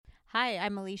Hi,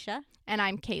 I'm Alicia, And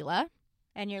I'm Kayla,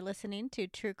 and you're listening to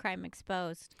True Crime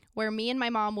Exposed. where me and my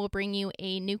mom will bring you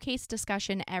a new case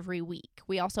discussion every week.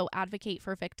 We also advocate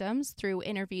for victims through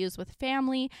interviews with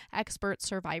family, experts,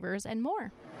 survivors, and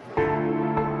more.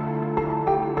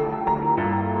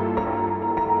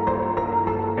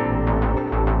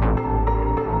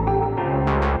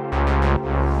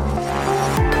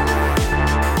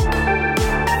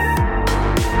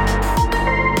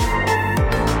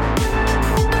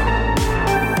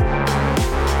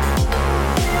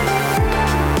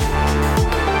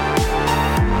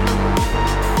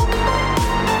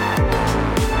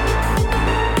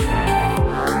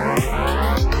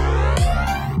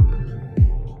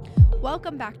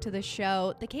 Welcome back to the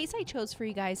show. The case I chose for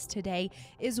you guys today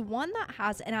is one that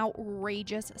has an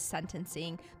outrageous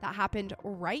sentencing that happened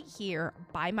right here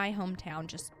by my hometown,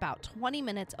 just about 20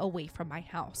 minutes away from my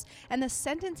house. And the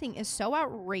sentencing is so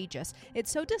outrageous,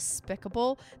 it's so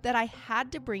despicable that I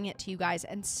had to bring it to you guys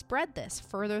and spread this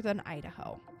further than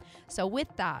Idaho. So with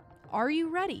that, are you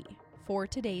ready for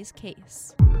today's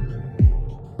case?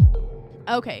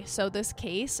 Okay, so this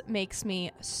case makes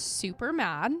me super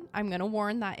mad. I'm going to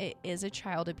warn that it is a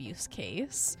child abuse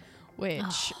case,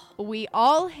 which we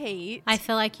all hate. I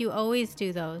feel like you always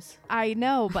do those. I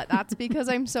know, but that's because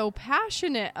I'm so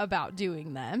passionate about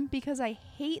doing them, because I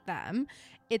hate them.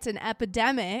 It's an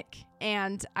epidemic,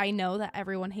 and I know that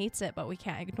everyone hates it, but we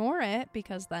can't ignore it,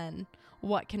 because then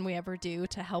what can we ever do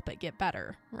to help it get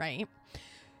better, right?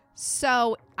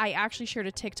 So I actually shared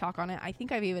a TikTok on it. I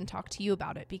think I've even talked to you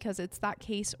about it, because it's that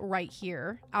case right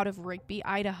here out of Rigby,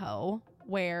 Idaho,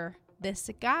 where this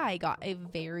guy got a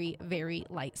very, very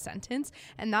light sentence.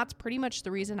 And that's pretty much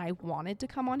the reason I wanted to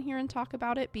come on here and talk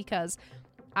about it, because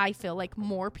I feel like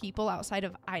more people outside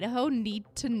of Idaho need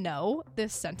to know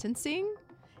this sentencing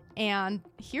and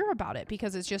hear about it,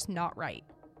 because it's just not right.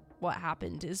 What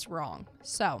happened is wrong.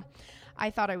 So I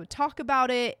thought I would talk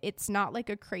about it. It's not like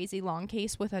a crazy long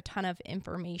case with a ton of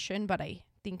information, but I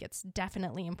think it's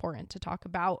definitely important to talk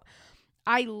about.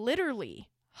 I literally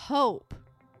hope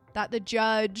that the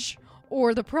judge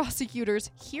or the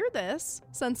prosecutors hear this,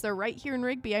 since they're right here in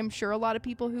Rigby. I'm sure a lot of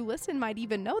people who listen might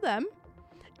even know them,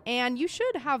 and you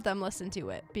should have them listen to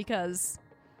it, because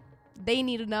they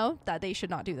need to know that they should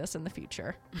not do this in the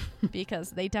future,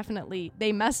 because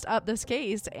they messed up this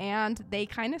case and they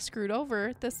kind of screwed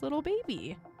over this little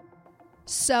baby.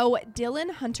 So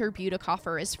Dylan Hunter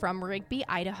Butikofer is from Rigby,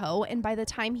 Idaho, and by the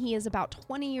time he is about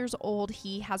 20 years old,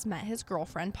 he has met his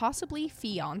girlfriend, possibly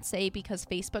fiance, because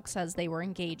Facebook says they were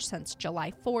engaged since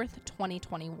July 4th,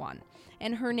 2021,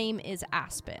 and her name is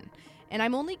Ashtonn. And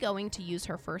I'm only going to use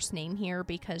her first name here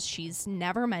because she's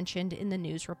never mentioned in the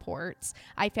news reports.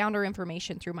 I found her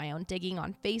information through my own digging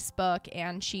on Facebook,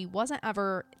 and she wasn't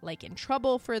ever in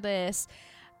trouble for this.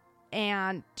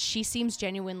 And she seems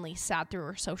genuinely sad through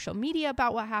her social media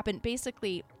about what happened.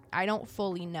 Basically, I don't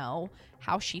fully know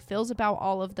how she feels about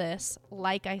all of this.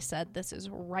 Like I said, this is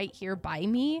right here by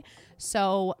me,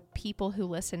 so people who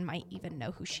listen might even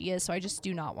know who she is. So I just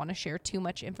do not want to share too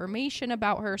much information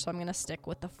about her, so I'm going to stick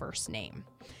with the first name.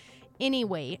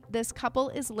 Anyway, this couple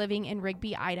is living in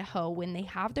Rigby, Idaho when they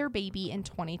have their baby in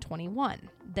 2021.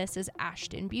 This is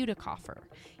Ashtonn Butikofer.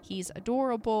 He's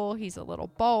adorable. He's a little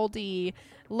baldy,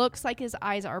 looks like his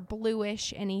eyes are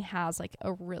bluish, and he has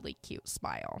a really cute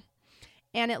smile.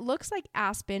 And it looks like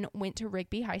Ashtonn went to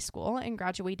Rigby High School and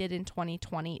graduated in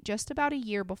 2020, just about a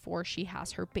year before she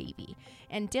has her baby.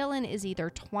 And Dylan is either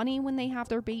 20 when they have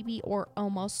their baby or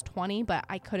almost 20, but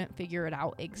I couldn't figure it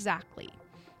out exactly.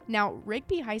 Now,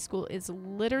 Rigby High School is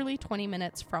literally 20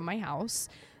 minutes from my house.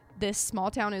 This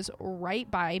small town is right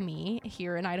by me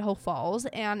here in Idaho Falls,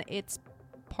 and it's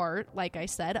part, like I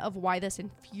said, of why this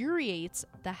infuriates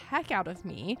the heck out of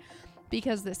me.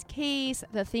 Because this case,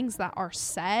 the things that are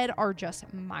said are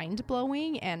just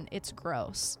mind-blowing, and it's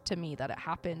gross to me that it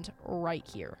happened right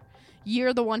here.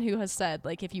 You're the one who has said,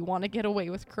 if you want to get away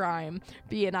with crime,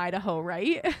 be in Idaho,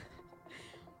 right?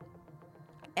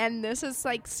 And this has,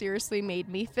 seriously made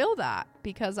me feel that,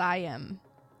 because I am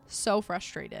so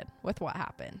frustrated with what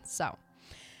happened. So,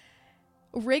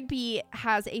 Rigby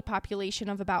has a population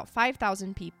of about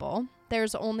 5,000 people.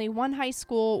 There's only one high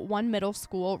school, one middle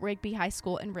school, Rigby High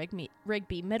School, and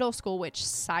Rigby Middle School, which,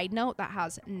 side note, that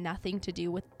has nothing to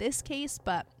do with this case,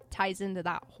 but ties into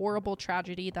that horrible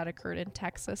tragedy that occurred in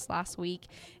Texas last week,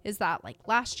 is that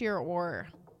last year or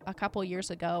a couple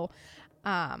years ago,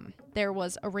 there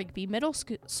was a Rigby middle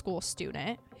school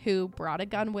student who brought a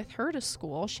gun with her to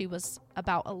school. She was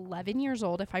about 11 years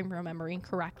old, if I'm remembering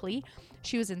correctly.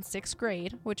 She was in 6th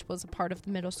grade, which was a part of the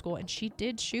middle school, and she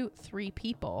did shoot 3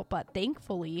 people, but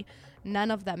thankfully none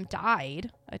of them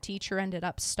died. A teacher ended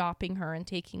up stopping her and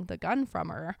taking the gun from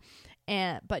her.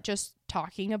 But just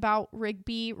talking about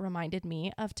Rigby reminded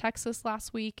me of Texas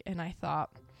last week, and I thought,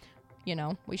 you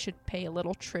know, we should pay a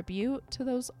little tribute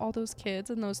to all those kids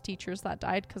and those teachers that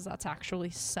died, because that's actually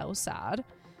so sad.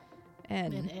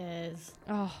 And it is.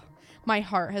 Oh, my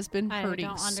heart has been hurting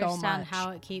so much. I don't understand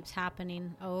how it keeps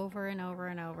happening over and over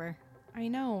and over. I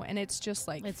know, and it's just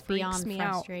like it's freaks beyond me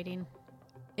frustrating. out.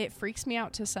 It freaks me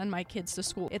out to send my kids to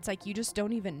school. It's like you just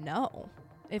don't even know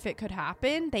if it could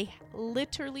happen. They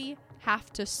literally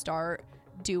have to start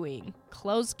doing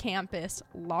closed campus,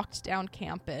 locked down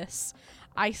campus.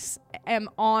 I am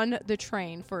on the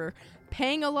train for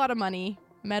paying a lot of money,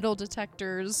 metal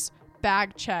detectors,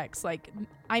 bag checks. Like,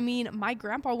 I mean, my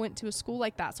grandpa went to a school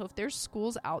like that. So if there's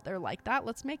schools out there like that,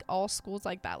 let's make all schools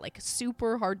like that, like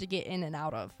super hard to get in and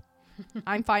out of.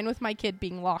 I'm fine with my kid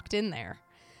being locked in there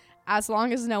as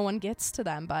long as no one gets to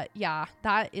them. But yeah,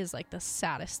 that is like the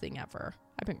saddest thing ever.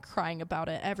 I've been crying about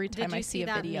it every time I see a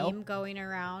video. Did you see that meme going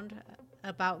around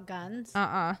about guns?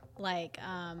 Like,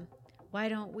 why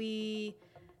don't we,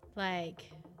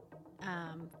 like,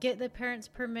 get the parents'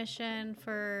 permission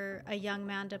for a young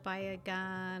man to buy a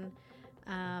gun,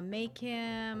 make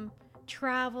him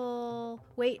travel,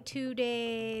 wait 2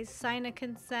 days, sign a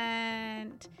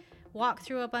consent, walk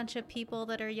through a bunch of people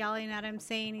that are yelling at him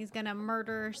saying he's going to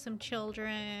murder some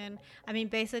children. I mean,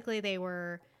 basically they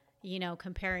were, you know,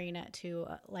 comparing it to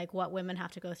like what women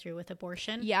have to go through with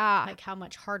abortion. Yeah. Like how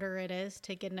much harder it is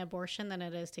to get an abortion than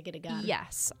it is to get a gun.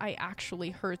 Yes, I actually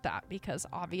heard that, because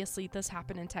obviously this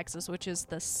happened in Texas, which is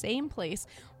the same place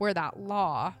where that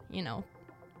law, you know,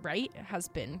 right, has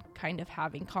been kind of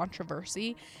having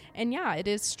controversy. And yeah, it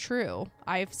is true.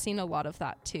 I've seen a lot of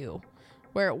that too,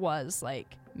 where it was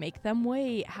like, make them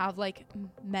wait, have like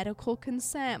medical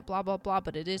consent, blah, blah, blah.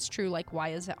 But it is true. Like, why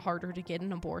is it harder to get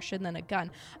an abortion than a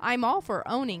gun? I'm all for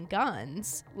owning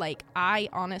guns. Like, I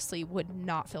honestly would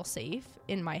not feel safe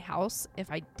in my house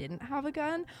if I didn't have a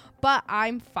gun, but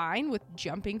I'm fine with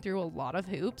jumping through a lot of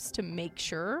hoops to make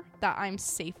sure that I'm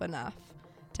safe enough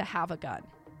to have a gun,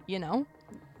 you know?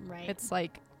 Right. It's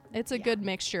like, it's a good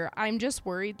mixture. I'm just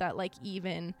worried that like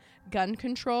even gun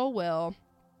control will...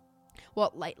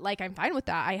 Well, like I'm fine with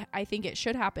that. I think it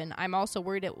should happen. I'm also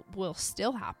worried it will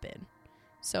still happen.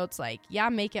 So it's like, yeah,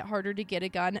 make it harder to get a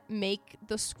gun. Make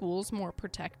the schools more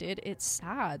protected. It's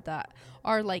sad that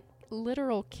our like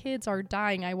literal kids are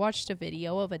dying. I watched a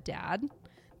video of a dad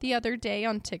the other day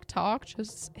on TikTok.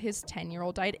 Just his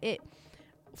 10-year-old died. It,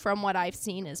 from what I've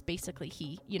seen, is basically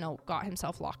he, you know, got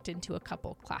himself locked into a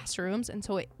couple classrooms. And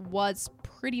so it was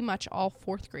pretty much all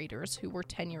 4th graders who were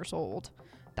 10 years old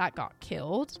that got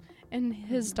killed. And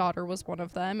his daughter was one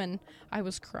of them, and I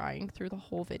was crying through the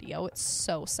whole video. It's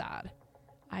so sad.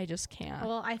 I just can't.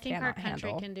 Well, I think our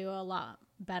country can do a lot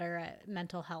better at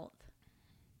mental health.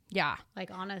 Yeah. Like,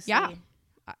 honestly. Yeah.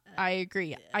 I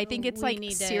agree. I think it's like,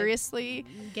 seriously,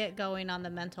 get going on the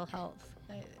mental health.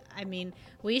 I mean,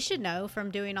 we should know from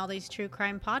doing all these true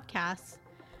crime podcasts.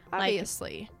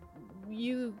 Obviously. Like,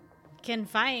 you can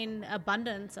find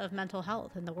abundance of mental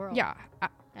health in the world. Yeah.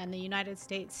 And the United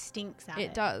States stinks at it.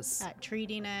 It does. At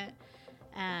treating it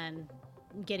and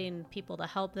getting people the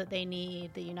help that they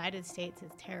need. The United States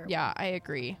is terrible. Yeah, I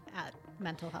agree. At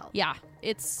mental health. Yeah.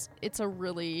 It's a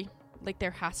really, like,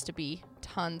 there has to be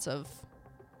tons of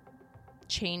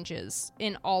changes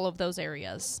in all of those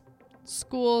areas.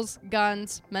 Schools,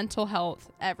 guns, mental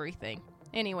health, everything.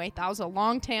 Anyway, that was a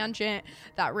long tangent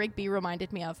that Rigby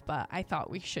reminded me of, but I thought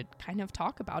we should kind of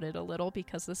talk about it a little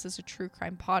because this is a true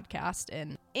crime podcast.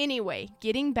 And anyway,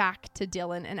 getting back to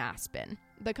Dylan and Aspen.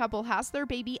 The couple has their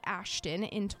baby Ashtonn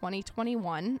in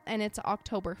 2021, and it's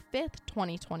October 5th,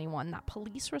 2021, that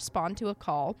police respond to a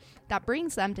call that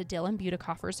brings them to Dylan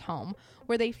Butikofer's home,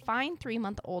 where they find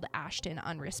 3-month-old Ashtonn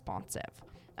unresponsive.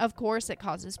 Of course, it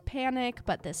causes panic,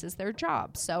 but this is their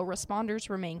job. So responders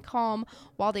remain calm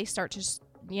while they start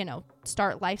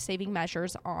life-saving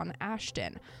measures on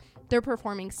Ashtonn. They're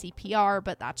performing CPR,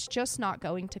 but that's just not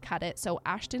going to cut it. So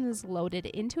Ashtonn is loaded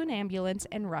into an ambulance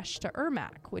and rushed to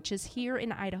Ermac, which is here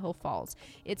in Idaho Falls.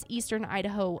 It's Eastern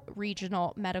Idaho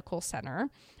Regional Medical Center.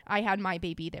 I had my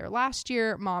baby there last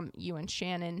year. Mom, you and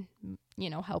Shannon,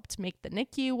 helped make the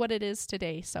NICU what it is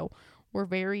today. So we're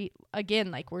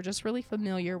we're just really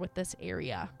familiar with this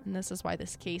area. And this is why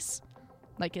this case,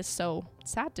 is so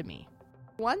sad to me.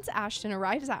 Once Ashtonn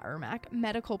arrives at Irmak,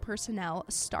 medical personnel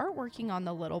start working on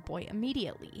the little boy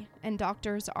immediately, and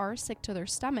doctors are sick to their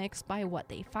stomachs by what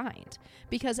they find,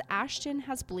 because Ashtonn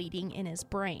has bleeding in his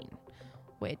brain,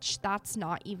 which that's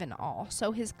not even all.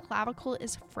 So his clavicle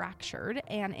is fractured,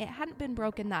 and it hadn't been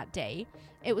broken that day.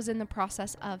 It was in the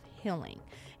process of healing,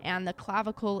 and the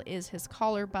clavicle is his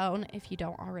collarbone, if you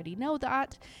don't already know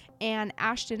that. And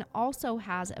Ashtonn also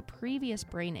has a previous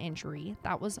brain injury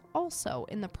that was also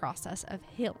in the process of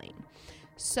healing.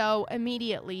 So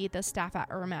immediately, the staff at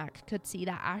Irmak could see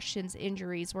that Ashtonn's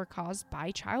injuries were caused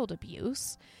by child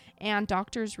abuse, and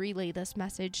doctors relay this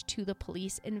message to the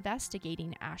police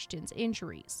investigating Ashtonn's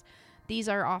injuries. These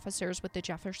are officers with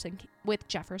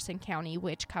Jefferson County,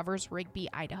 which covers Rigby,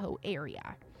 Idaho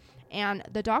area. And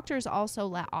the doctors also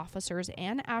let officers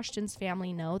and Ashtonn's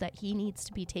family know that he needs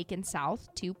to be taken south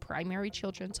to Primary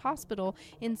Children's Hospital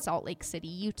in Salt Lake City,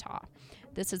 Utah.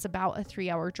 This is about a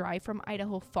 3-hour drive from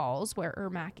Idaho Falls, where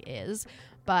Irmak is,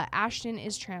 but Ashtonn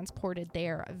is transported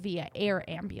there via air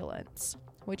ambulance,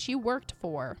 which you worked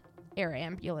for air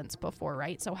ambulance before,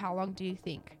 right? So how long do you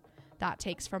think that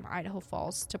takes from Idaho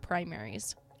Falls to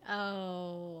Primaries?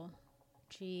 Oh,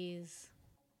 geez.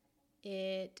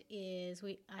 It is,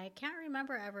 I can't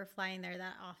remember ever flying there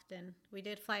that often. We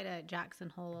did fly to Jackson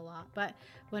Hole a lot, but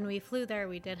when we flew there,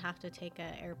 we did have to take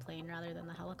an airplane rather than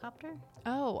the helicopter.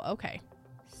 Oh, okay.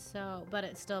 So, but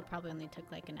it still probably only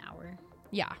took like an hour.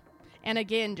 Yeah. And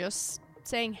again, just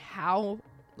saying how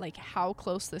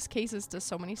close this case is to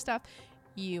so many stuff.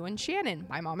 You and Shannon,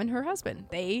 my mom and her husband,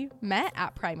 they met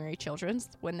at Primary Children's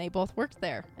when they both worked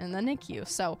there in the NICU.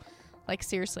 So, like,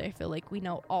 seriously, I feel like we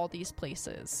know all these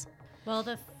places. Well,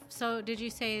 so did you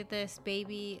say this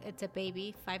baby, it's a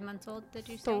baby, 5 months old, did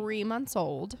you say? 3 months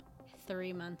old.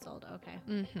 3 months old, okay.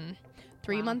 Mm-hmm.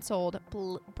 3 months old,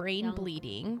 brain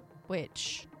bleeding,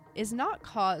 which is not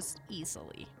caused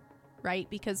easily, right?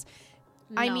 Because,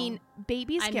 no.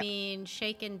 Babies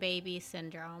shaken baby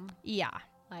syndrome. Yeah.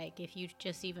 Like, if you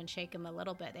just even shake them a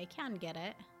little bit, they can get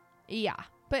it. Yeah,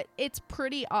 but it's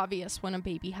pretty obvious when a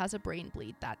baby has a brain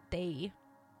bleed that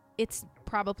it's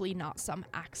probably not some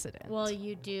accident. Well,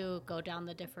 you do go down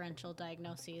the differential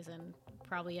diagnoses, and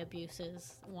probably abuse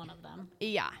is one of them.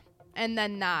 Yeah, and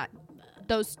then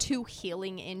those 2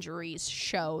 healing injuries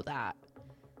show that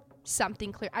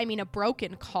something clear. A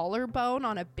broken collarbone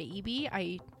on a baby.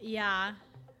 Yeah.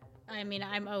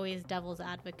 I'm always devil's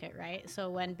advocate, right? So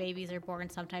when babies are born,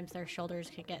 sometimes their shoulders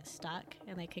could get stuck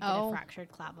and they could get a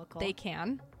fractured clavicle. They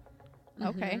can? Mm-hmm.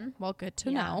 Okay. Well, good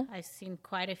to know. I've seen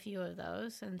quite a few of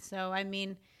those. And so,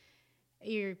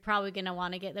 you're probably going to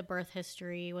want to get the birth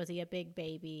history. Was he a big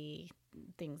baby?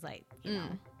 Things like, you know.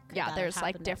 Yeah, there's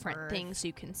like different things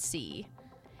you can see.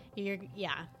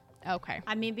 Okay.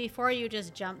 Before you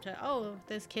just jump to,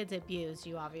 this kid's abused,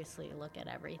 you obviously look at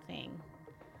everything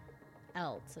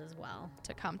else as well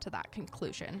to come to that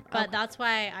conclusion. But that's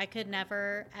why I could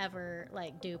never ever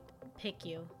do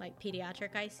PICU, like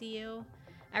pediatric ICU.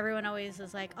 Everyone always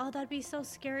is like, that'd be so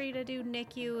scary to do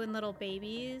NICU and little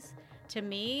babies. To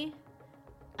me,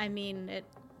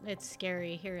 it's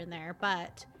scary here and there,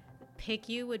 but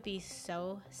PICU would be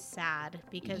so sad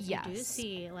because you do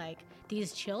see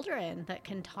these children that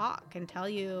can talk and tell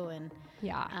you, and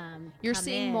you're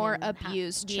seeing more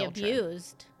abused children.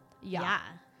 Abused. Yeah.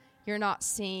 You're not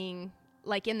seeing,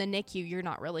 in the NICU, you're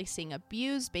not really seeing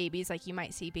abused babies. You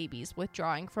might see babies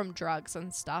withdrawing from drugs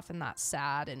and stuff, and that's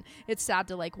sad. And it's sad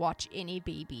to, watch any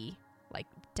baby,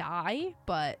 die.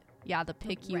 But, yeah, the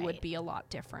PICU would be a lot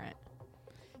different.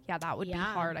 Yeah, that would be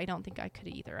hard. I don't think I could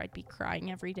either. I'd be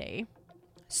crying every day.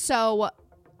 So,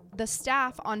 the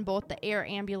staff on both the air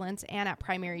ambulance and at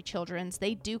Primary Children's,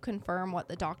 they do confirm what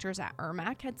the doctors at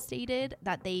Irmak had stated,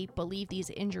 that they believe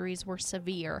these injuries were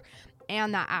severe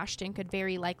and that Ashtonn could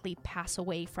very likely pass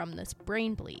away from this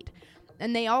brain bleed.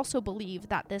 And they also believe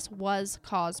that this was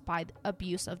caused by the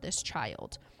abuse of this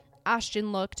child.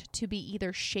 Ashtonn looked to be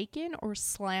either shaken or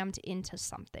slammed into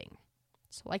something.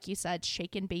 So like you said,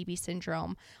 shaken baby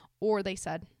syndrome, or they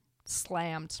said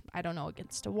slammed, I don't know,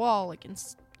 against a wall,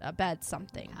 against a bed,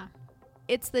 something. Yeah.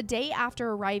 It's the day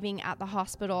after arriving at the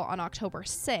hospital on October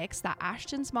 6th that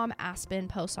Ashtonn's mom, Aspen,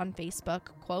 posts on Facebook,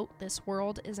 quote, "This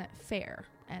world isn't fair,"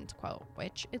 end quote,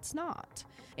 which it's not.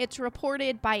 It's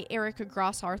reported by Erica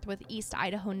Grossarth with East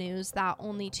Idaho News that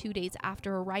only 2 days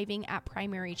after arriving at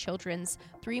Primary Children's,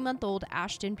 3-month-old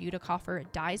Ashtonn Butikofer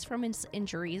dies from his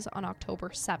injuries on October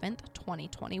 7th,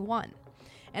 2021.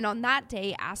 And on that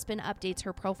day, Aspen updates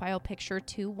her profile picture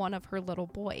to one of her little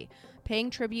boy, paying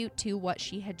tribute to what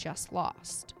she had just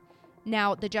lost.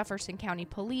 Now, the Jefferson County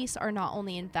Police are not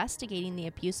only investigating the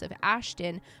abuse of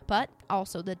Ashtonn, but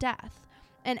also the death.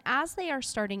 And as they are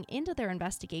starting into their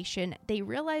investigation, they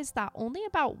realize that only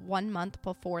about 1 month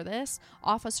before this,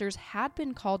 officers had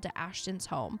been called to Ashton's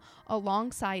home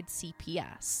alongside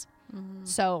CPS.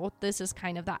 So this is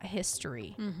kind of that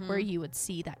history where you would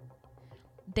see that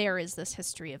there is this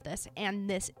history of this. And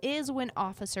this is when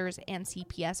officers and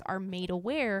CPS are made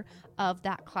aware of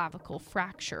that clavicle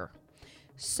fracture.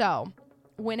 So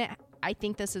I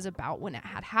think this is about when it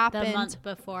had happened. The month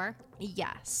before?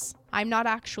 Yes. I'm not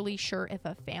actually sure if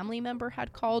a family member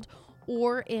had called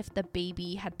or if the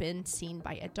baby had been seen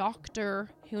by a doctor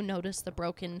who noticed the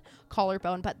broken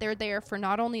collarbone. But they're there for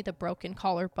not only the broken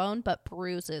collarbone, but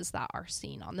bruises that are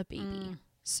seen on the baby.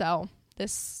 So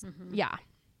this, yeah.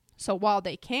 So while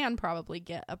they can probably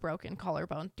get a broken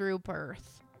collarbone through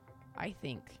birth, I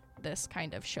think this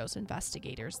kind of shows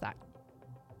investigators that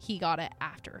he got it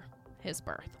after his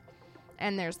birth.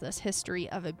 And there's this history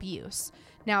of abuse.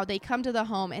 Now, they come to the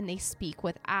home and they speak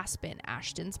with Aspen,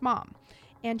 Ashton's mom.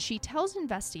 And she tells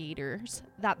investigators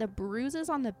that the bruises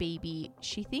on the baby,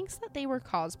 she thinks that they were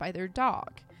caused by their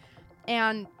dog.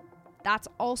 And that's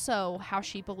also how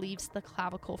she believes the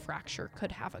clavicle fracture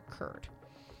could have occurred.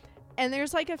 And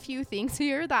there's like a few things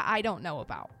here that I don't know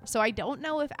about. So I don't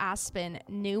know if Aspen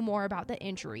knew more about the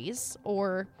injuries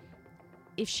or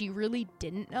if she really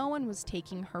didn't know and was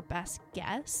taking her best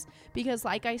guess, because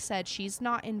like I said, she's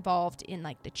not involved in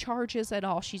like the charges at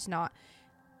all. She's not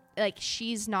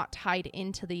tied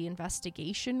into the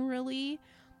investigation really.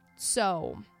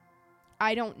 So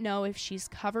I don't know if she's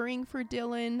covering for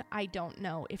Dylan. I don't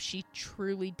know if she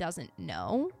truly doesn't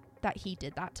know that he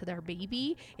did that to their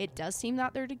baby. It does seem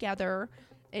that they're together.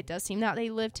 It does seem that they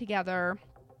live together.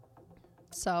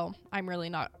 So I'm really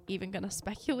not even going to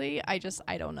speculate. I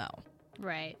don't know.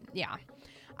 Right. Yeah.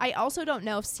 I also don't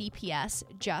know if CPS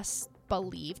just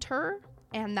believed her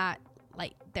and that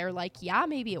they're like, yeah,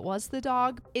 maybe it was the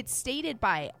dog. It's stated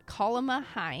by Kalima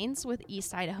Hines with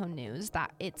East Idaho News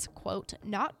that it's, quote,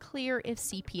 not clear if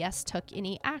CPS took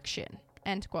any action,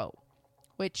 end quote,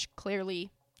 which clearly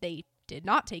they did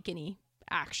not take any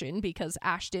action because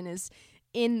Ashton is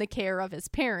in the care of his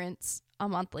parents a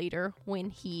month later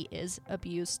when he is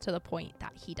abused to the point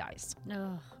that he dies.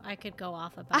 Oh, I could go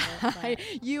off about it. I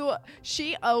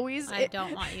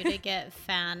don't want you to get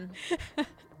fan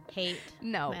hate.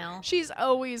 No, mail. She's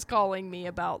always calling me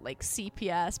about like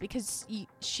CPS because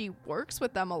she works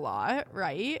with them a lot,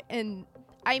 right? And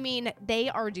I mean, they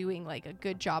are doing like a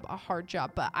good job, a hard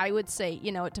job, but I would say,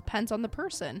 it depends on the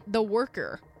person, the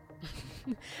worker.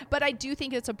 But I do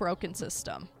think it's a broken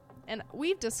system. And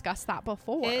we've discussed that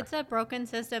before. It's a broken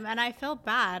system, and I feel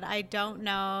bad. I don't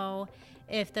know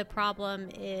if the problem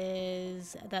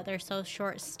is that they're so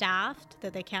short-staffed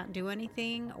that they can't do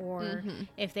anything, or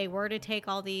if they were to take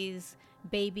all these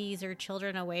babies or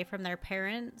children away from their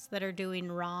parents that are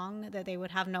doing wrong, that they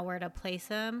would have nowhere to place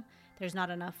them. There's not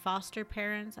enough foster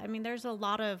parents. I mean, there's a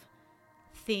lot of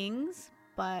things,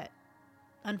 but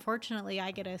unfortunately,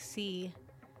 I get to see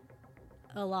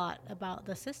a lot about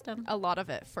the system. A lot of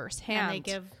it firsthand.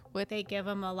 And they give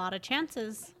them a lot of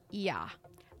chances. Yeah.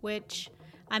 Which,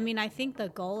 I mean, I think the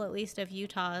goal, at least of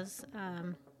Utah's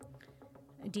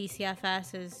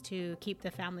DCFS, is to keep the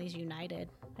families united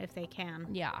if they can.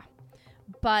 Yeah.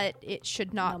 But it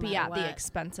should not be at the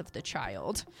expense of the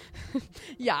child.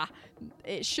 Yeah.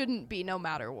 It shouldn't be no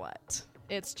matter what.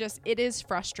 It's just, it is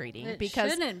frustrating. It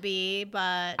because shouldn't be,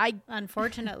 but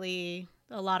unfortunately,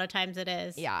 a lot of times it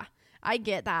is. Yeah. I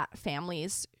get that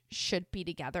families should be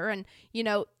together. And,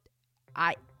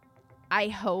 I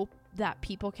hope that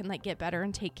people can get better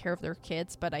and take care of their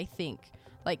kids. But I think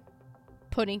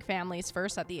putting families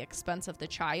first at the expense of the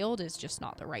child is just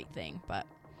not the right thing. But,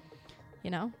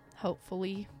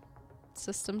 hopefully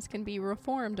systems can be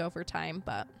reformed over time,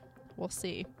 but we'll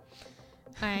see.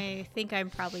 I think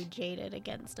I'm probably jaded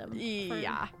against them.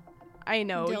 Yeah. I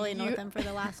know. Dealing with them for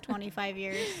the last 25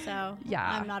 years, so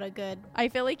yeah. I'm not a good I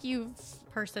feel like you've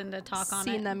person to talk on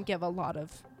it. Seen them give a lot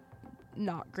of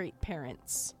not great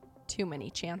parents too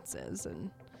many chances. And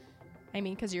I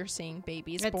mean, because you're seeing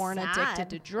babies born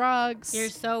addicted to drugs. You're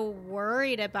so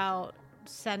worried about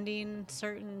sending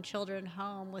certain children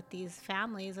home with these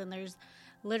families, and there's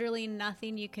literally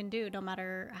nothing you can do, no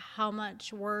matter how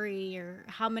much worry or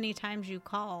how many times you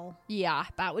call. Yeah,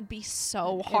 that would be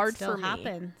so hard for me. It still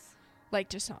happens.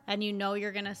 And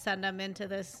you're going to send them into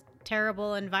this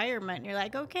terrible environment. You're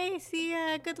like, okay, see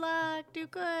ya, good luck, do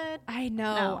good. I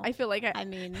know. No. I feel like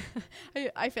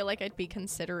I feel like I'd be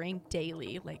considering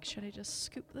daily, should I just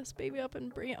scoop this baby up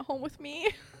and bring it home with me?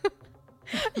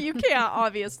 You can't,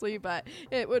 obviously, but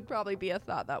it would probably be a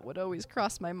thought that would always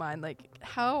cross my mind.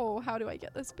 How do I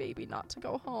get this baby not to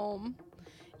go home?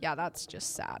 Yeah, that's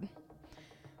just sad.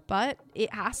 But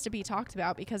it has to be talked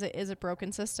about because it is a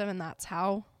broken system, and that's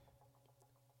how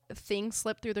things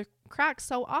slip through the cracks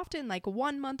so often. Like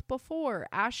 1 month before,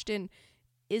 Ashtonn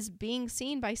is being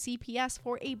seen by CPS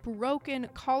for a broken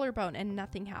collarbone and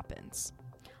nothing happens.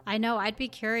 I know. I'd be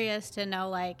curious to know,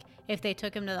 like, if they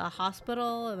took him to the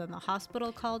hospital and then the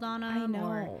hospital called on him. I know.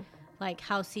 Or, like,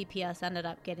 how CPS ended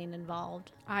up getting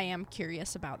involved. I am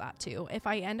curious about that, too. If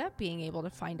I end up being able to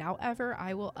find out ever,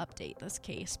 I will update this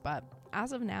case. But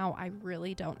as of now, I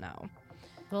really don't know.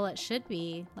 Well, it should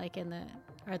be, like,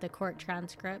 are the court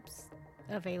transcripts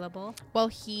available? Well,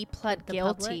 he pled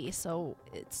guilty, public? so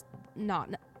it's not,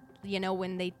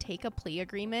 when they take a plea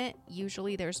agreement,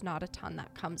 usually there's not a ton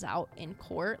that comes out in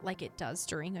court like it does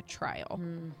during a trial.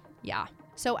 Yeah.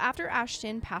 So after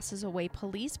Ashtonn passes away,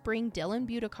 police bring Dylan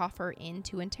Butikofer in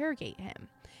to interrogate him.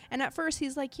 And at first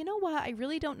he's like, you know what? I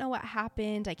really don't know what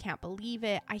happened. I can't believe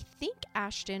it. I think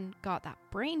Ashtonn got that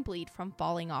brain bleed from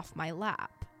falling off my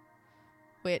lap.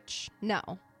 Which, no,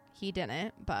 he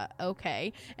didn't, but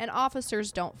okay. And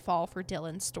officers don't fall for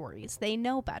Dylan's stories. They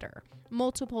know better.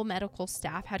 Multiple medical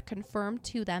staff had confirmed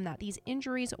to them that these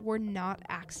injuries were not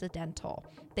accidental.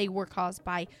 They were caused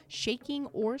by shaking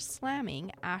or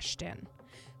slamming Ashtonn.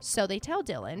 So they tell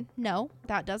Dylan, no,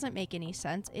 that doesn't make any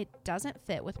sense. It doesn't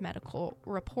fit with medical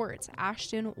reports.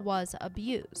 Ashtonn was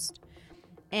abused.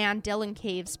 And Dylan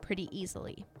caves pretty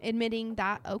easily, admitting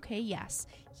that, okay, yes,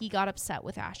 he got upset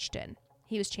with Ashtonn.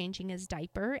 He was changing his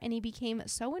diaper, and he became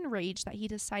so enraged that he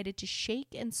decided to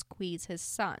shake and squeeze his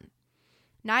son.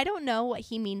 Now, I don't know what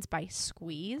he means by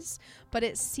squeeze, but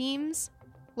it seems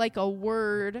like a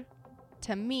word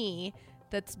to me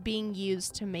that's being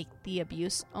used to make the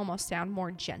abuse almost sound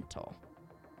more gentle.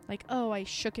 Like, oh, I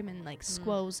shook him and, like,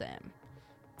 squoze him.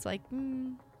 It's like,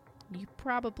 you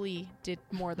probably did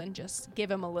more than just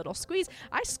give him a little squeeze.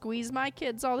 I squeeze my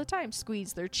kids all the time.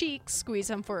 Squeeze their cheeks, squeeze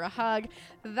them for a hug.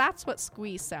 That's what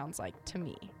squeeze sounds like to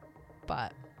me.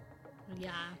 But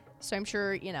yeah. So I'm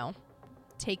sure,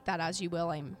 take that as you will.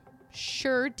 I'm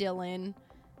sure Dylan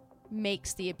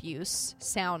makes the abuse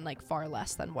sound like far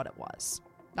less than what it was.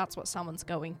 That's what someone's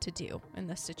going to do in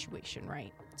this situation,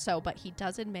 right? So, but he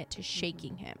does admit to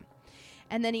shaking him.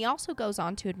 And then he also goes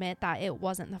on to admit that it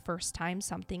wasn't the first time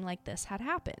something like this had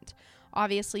happened.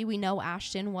 Obviously, we know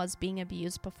Ashtonn was being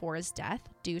abused before his death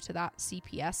due to that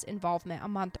CPS involvement a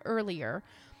month earlier.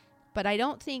 But I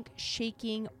don't think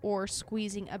shaking or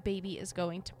squeezing a baby is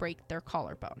going to break their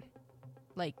collarbone.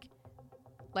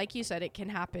 Like you said, it can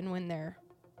happen when they're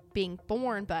being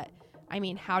born, but I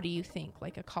mean, how do you think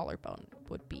like a collarbone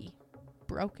would be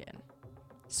broken?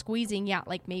 Squeezing, yeah,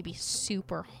 like maybe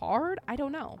super hard? I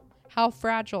don't know. How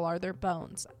fragile are their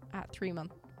bones at 3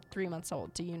 months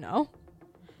old? Do you know?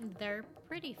 They're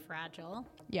pretty fragile.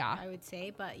 Yeah. I would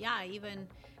say. But yeah, even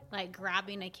like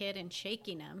grabbing a kid and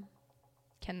shaking him.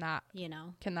 Can that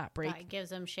break? That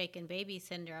gives them shaken baby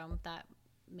syndrome that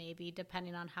maybe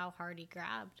depending on how hard he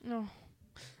grabbed. Oh,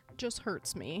 it just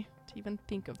hurts me to even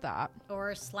think of that.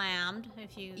 Or slammed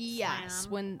if you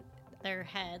when their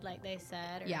head, like they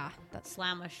said, or that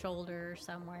slam a shoulder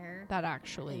somewhere that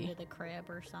actually into the crib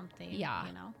or something.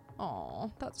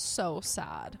 Oh, that's so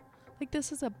sad. Like,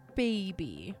 this is a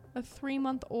baby, a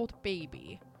 3-month-old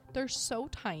baby. They're so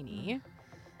tiny.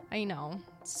 I know.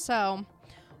 So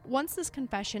once this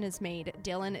confession is made,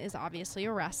 Dylan is obviously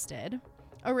arrested.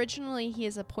 Originally, he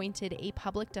is appointed a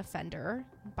public defender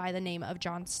by the name of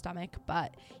John Stomach,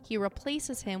 but he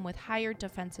replaces him with hired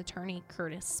defense attorney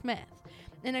Curtis Smith.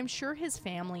 And I'm sure his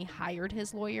family hired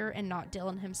his lawyer and not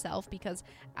Dylan himself because,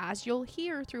 as you'll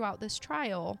hear throughout this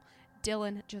trial,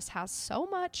 Dylan just has so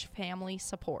much family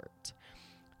support.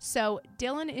 So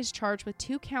Dylan is charged with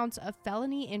 2 counts of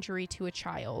felony injury to a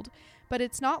child, but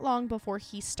it's not long before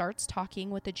he starts talking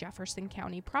with the Jefferson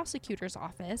County Prosecutor's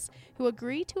Office, who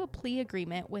agree to a plea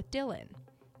agreement with Dylan.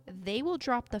 They will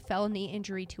drop the felony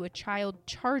injury to a child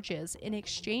charges in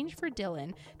exchange for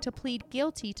Dylan to plead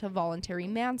guilty to voluntary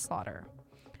manslaughter.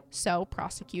 So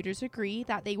prosecutors agree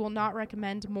that they will not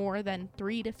recommend more than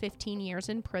 3 to 15 years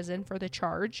in prison for the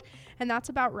charge. And that's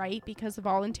about right because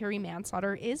voluntary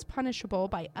manslaughter is punishable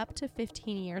by up to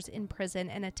 15 years in prison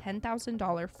and a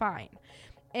 $10,000 fine.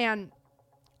 And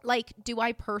do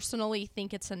I personally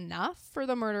think it's enough for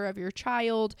the murder of your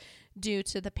child due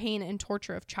to the pain and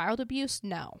torture of child abuse?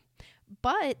 No.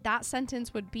 But that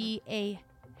sentence would be a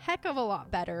heck of a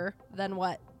lot better than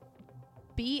what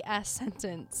BS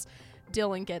sentence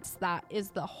Dylan gets. That is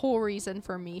the whole reason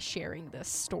for me sharing this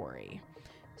story.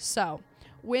 So,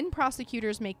 when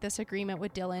prosecutors make this agreement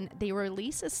with Dylan, they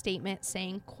release a statement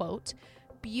saying, quote,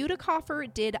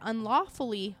 Butikofer did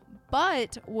unlawfully,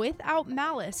 but without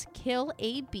malice, kill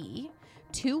AB,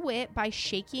 to wit by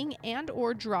shaking and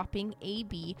or dropping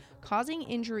AB, causing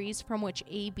injuries from which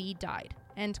AB died,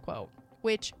 end quote.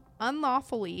 Which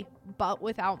unlawfully, but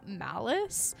without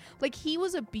malice. Like, he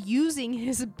was abusing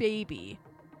his baby.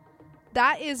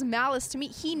 That is malice to me.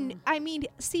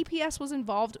 CPS was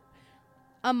involved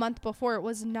a month before. It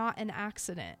was not an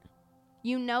accident.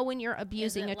 You know when you're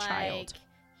abusing a child.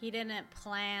 He didn't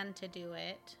plan to do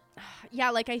it.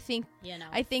 Yeah, like I think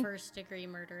first degree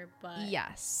murder, but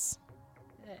yes,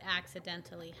 it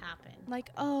accidentally happened.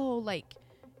 Like,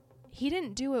 he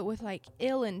didn't do it with like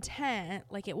ill intent.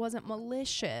 Like, it wasn't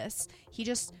malicious. He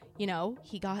just,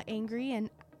 he got angry and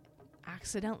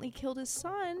accidentally killed his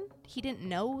son. He didn't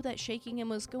know that shaking him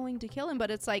was going to kill him,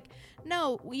 but it's like,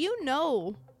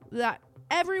 no, that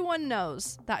everyone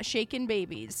knows that shaken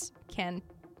babies can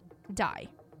die.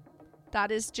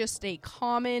 That is just a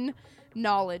common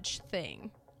knowledge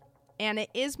thing. And it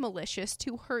is malicious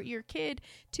to hurt your kid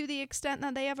to the extent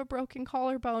that they have a broken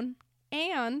collarbone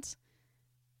and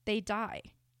they die.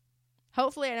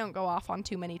 Hopefully I don't go off on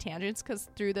too many tangents, because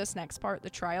through this next part, the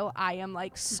trial, I am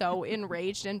like so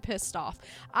enraged and pissed off.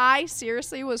 I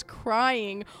seriously was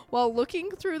crying while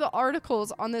looking through the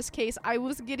articles on this case. I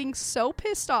was getting so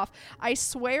pissed off. I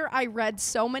swear I read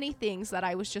so many things that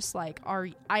I was just like,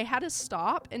 I had to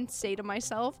stop and say to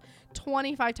myself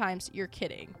 25 times, you're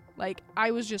kidding. Like,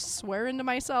 I was just swearing to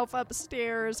myself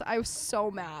upstairs. I was so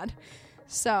mad.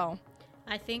 So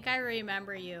I think I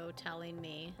remember you telling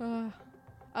me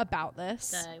about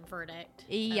this, the verdict.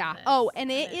 Yeah.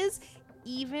 And it is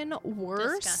even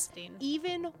worse. Disgusting.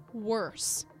 Even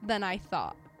worse than I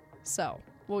thought. So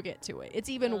we'll get to it. It's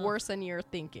even worse than you're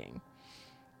thinking.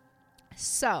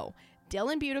 So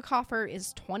Dylan Butikofer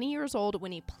is 20 years old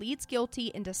when he pleads guilty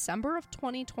in December of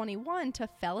 2021 to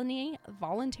felony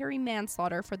voluntary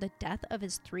manslaughter for the death of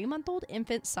his 3-month-old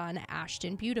infant son,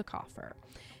 Ashtonn Butikofer.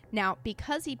 Now,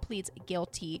 because he pleads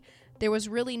guilty, there was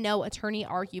really no attorney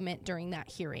argument during that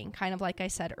hearing. Kind of like I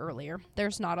said earlier,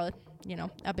 there's not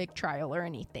a big trial or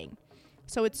anything.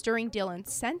 So it's during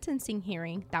Dylan's sentencing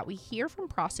hearing that we hear from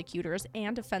prosecutors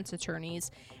and defense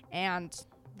attorneys. And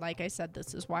like I said,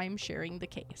 this is why I'm sharing the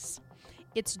case.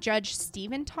 It's Judge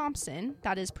Stephen Thompson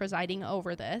that is presiding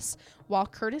over this, while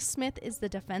Curtis Smith is the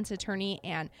defense attorney,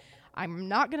 and I'm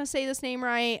not going to say this name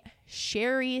right,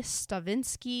 Sherry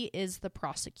Stavinsky is the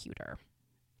prosecutor.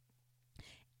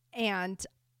 And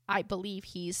I believe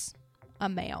he's a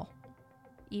male,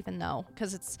 even though,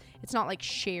 because it's not like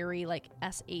Sherry, like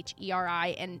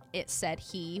SHERI, and it said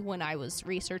he when I was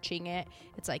researching it.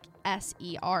 It's like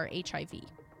SERHIV.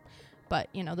 But,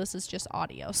 this is just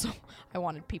audio, so I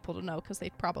wanted people to know, because they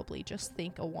probably just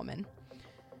think a woman.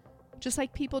 Just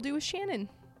like people do with Shannon,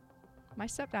 my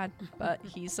stepdad, but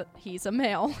he's a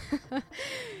male.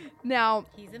 Now,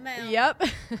 he's a male. Yep.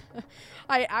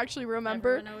 I actually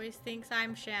remember. Everyone always thinks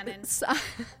I'm Shannon.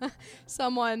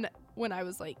 Someone, when I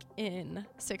was like in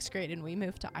 6th grade and we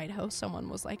moved to Idaho, someone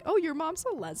was like, "Oh, your mom's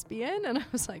a lesbian?" And I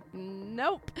was like,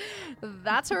 "Nope,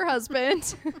 that's her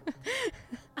husband."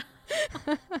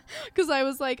 Because I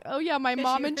was like, "Oh yeah, my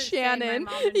mom and Shannon."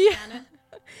 Shannon.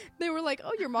 They were like,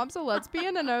 "Oh, your mom's a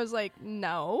lesbian?" And I was like,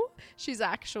 "No, she's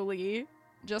actually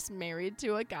just married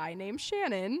to a guy named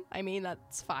Shannon. I mean,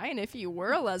 that's fine if you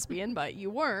were a lesbian, but you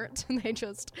weren't." And they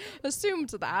just assumed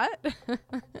that.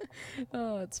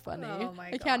 Oh, it's funny. Oh my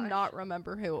I gosh. cannot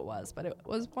remember who it was, but it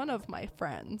was one of my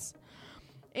friends.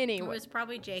 Anyway. It was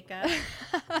probably Jacob,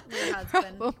 your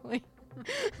husband. Probably.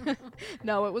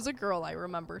 No, it was a girl I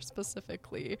remember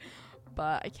specifically,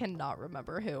 but I cannot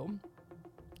remember who.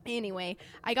 Anyway,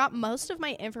 I got most of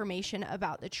my information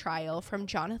about the trial from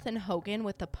Jonathan Hogan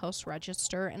with the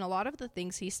Post-Register, and a lot of the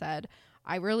things he said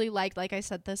I really liked. Like I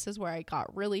said, this is where I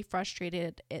got really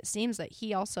frustrated. It seems that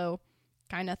he also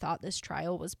kind of thought this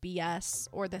trial was BS,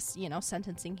 or this,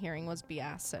 sentencing hearing was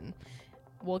BS, and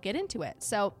we'll get into it.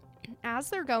 So as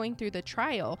they're going through the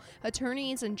trial,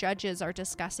 attorneys and judges are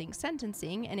discussing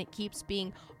sentencing, and it keeps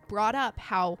being brought up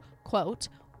how, quote,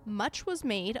 much was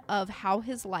made of how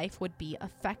his life would be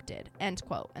affected, end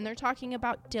quote. And they're talking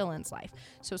about Dylan's life.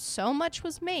 So much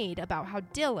was made about how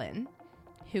Dylan,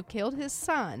 who killed his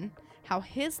son, how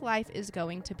his life is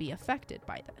going to be affected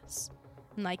by this.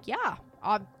 And like, yeah,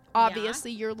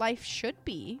 obviously your life should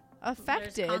be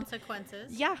affected. There's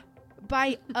consequences. Yeah.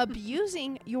 By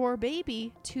abusing your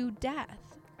baby to death.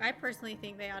 I personally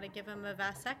think they ought to give him a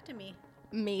vasectomy.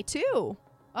 Me too.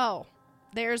 Oh,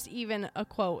 there's even a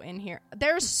quote in here.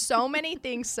 There's so many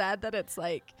things said that it's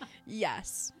like,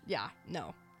 yes, yeah,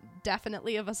 no,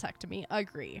 definitely a vasectomy.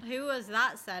 Agree. Who was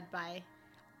that said by?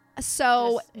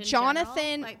 So Jonathan,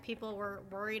 general, like people were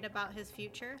worried about his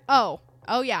future. Oh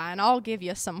yeah, and I'll give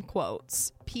you some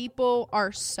quotes. People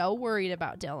are so worried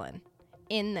about Dylan.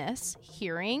 In this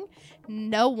hearing,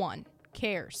 no one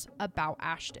cares about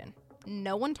Ashtonn.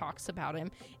 No one talks about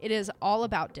him. It is all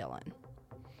about Dylan.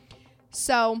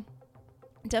 So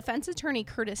defense attorney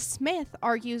Curtis Smith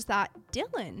argues that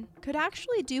Dylan could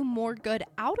actually do more good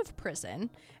out of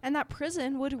prison and that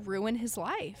prison would ruin his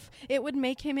life. It would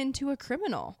make him into a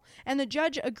criminal. And the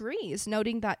judge agrees,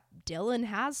 noting that Dylan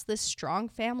has this strong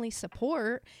family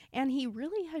support and he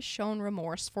really has shown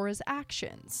remorse for his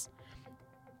actions.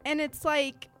 And it's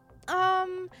like,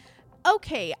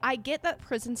 okay, I get that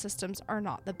prison systems are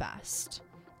not the best.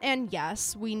 And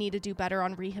yes, we need to do better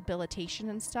on rehabilitation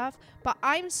and stuff, but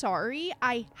I'm sorry,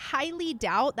 I highly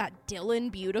doubt that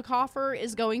Dylan Butikofer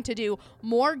is going to do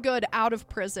more good out of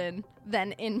prison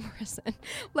than in prison.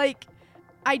 Like,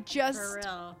 I just... For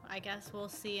real. I guess we'll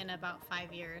see in about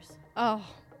 5 years. Oh.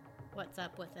 What's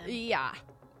up with him. Yeah.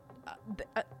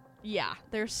 Yeah,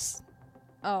 there's...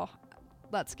 Oh,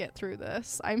 let's get through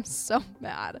this. I'm so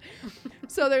mad.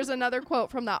 So there's another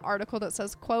quote from that article that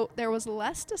says, quote, "There was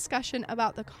less discussion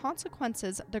about the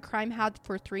consequences the crime had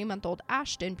for 3-month-old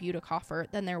Ashtonn Butikofer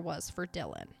than there was for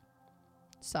Dylan."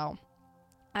 So,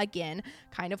 again,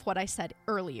 kind of what I said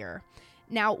earlier.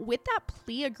 Now, with that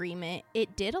plea agreement,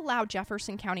 it did allow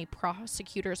Jefferson County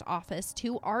Prosecutor's Office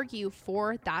to argue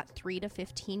for that 3 to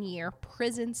 15-year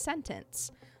prison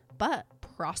sentence. But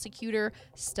Prosecutor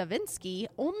Stavinsky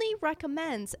only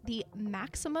recommends the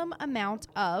maximum amount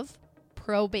of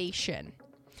probation.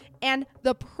 And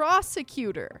the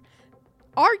prosecutor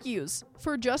argues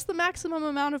for just the maximum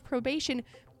amount of probation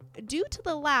due to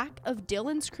the lack of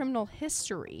Dylan's criminal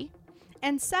history,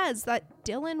 and says that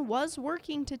Dylan was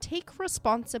working to take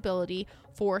responsibility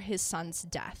for his son's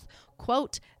death.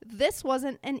 Quote, "This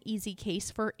wasn't an easy case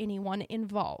for anyone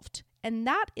involved." And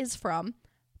that is from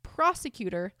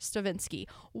Prosecutor Stavinsky.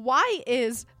 Why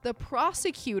is the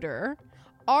prosecutor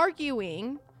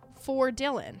arguing for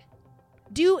Dylan?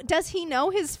 Does he know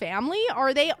his family?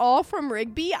 Are they all from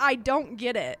Rigby? I don't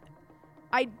get it.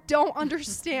 I don't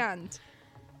understand.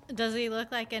 Does he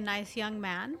look like a nice young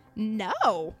man?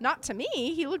 No, not to me.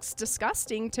 He looks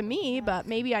disgusting to me, but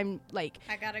maybe I'm like...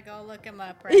 I gotta go look him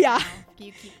up right now.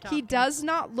 You keep talking. He does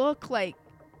not look like...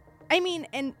 I mean,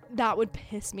 and that would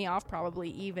piss me off probably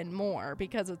even more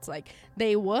because it's like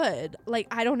they would. Like,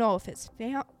 I don't know if it's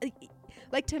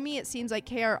like, to me, it seems like,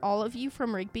 hey, are all of you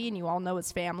from Rigby and you all know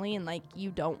his family and like you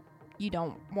don't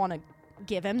want to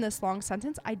give him this long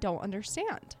sentence? I don't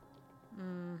understand.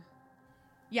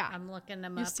 Yeah. I'm looking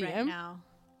him up right now.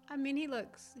 I mean, he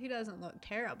doesn't look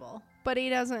terrible. But he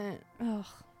doesn't,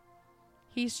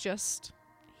 he's just.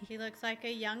 He looks like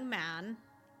a young man.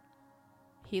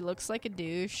 He looks like a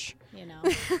douche. You know.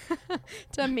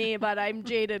 To me, but I'm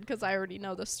jaded because I already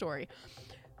know the story.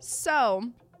 So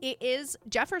it is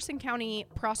Jefferson County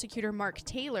Prosecutor Mark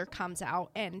Taylor comes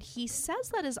out and he says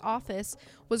that his office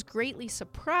was greatly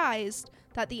surprised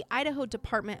that the Idaho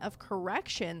Department of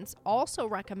Corrections also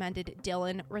recommended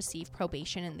Dylan receive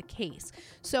probation in the case.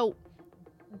 So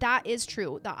that is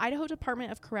true. The Idaho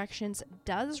Department of Corrections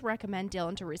does recommend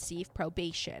Dylan to receive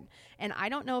probation. And I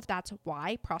don't know if that's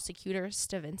why Prosecutor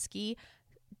Stavinsky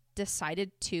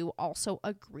decided to also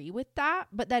agree with that.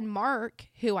 But then Mark,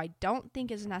 who I don't think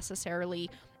is necessarily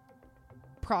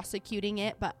prosecuting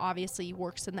it, but obviously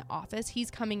works in the office,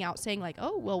 he's coming out saying like,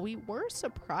 oh, well, we were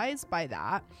surprised by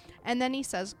that. And then he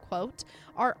says, quote,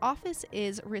 "Our office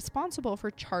is responsible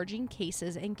for charging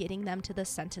cases and getting them to the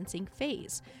sentencing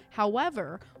phase.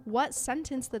 However, what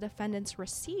sentence the defendants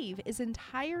receive is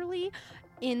entirely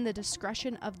in the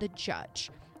discretion of the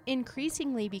judge.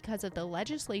 Increasingly, because of the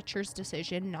legislature's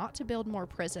decision not to build more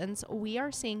prisons, we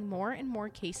are seeing more and more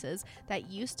cases that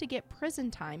used to get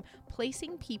prison time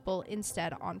placing people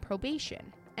instead on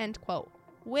probation." End quote.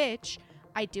 Which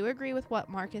I do agree with what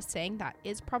Mark is saying. That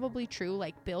is probably true.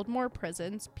 Like, build more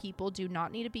prisons. People do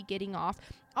not need to be getting off.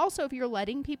 Also, if you're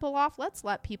letting people off, let's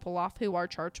let people off who are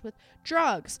charged with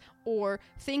drugs or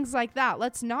things like that.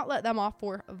 Let's not let them off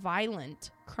for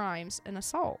violent crimes and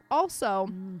assault. Also,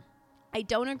 I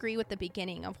don't agree with the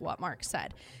beginning of what Mark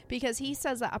said, because he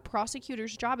says that a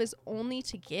prosecutor's job is only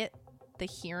to get the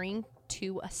hearing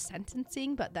to a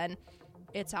sentencing, but then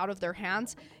it's out of their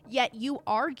hands. Yet you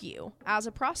argue as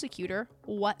a prosecutor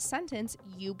what sentence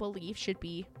you believe should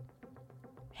be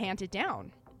handed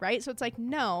down, right? So it's like,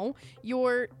 no,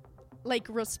 your like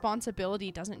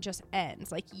responsibility doesn't just end.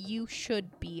 Like, you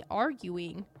should be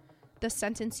arguing the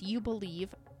sentence you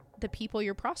believe the people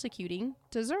you're prosecuting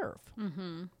deserve.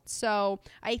 So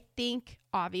I think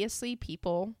obviously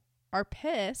people are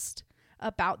pissed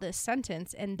about this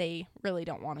sentence, and they really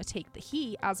don't want to take the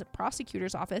heat as a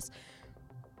prosecutor's office.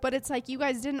 But it's like, you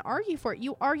guys didn't argue for it.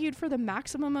 You argued for the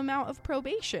maximum amount of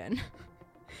probation.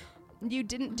 You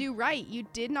didn't do right. You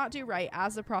did not do right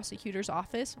as the prosecutor's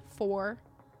office for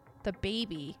the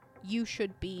baby.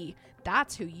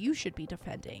 That's who you should be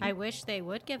defending. I wish they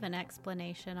would give an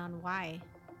explanation on why.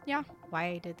 Yeah.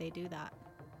 Why did they do that?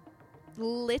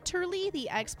 Literally, the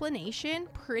explanation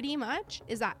pretty much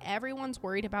is that everyone's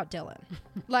worried about Dylan.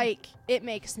 Like, it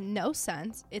makes no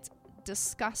sense. It's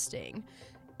disgusting.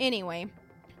 Anyway,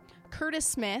 Curtis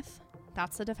Smith,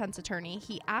 that's the defense attorney,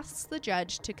 he asks the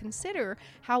judge to consider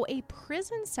how a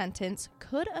prison sentence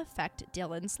could affect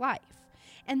Dylan's life.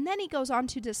 And then he goes on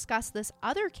to discuss this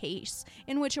other case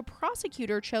in which a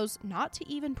prosecutor chose not to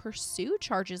even pursue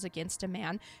charges against a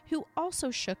man who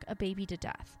also shook a baby to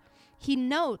death. He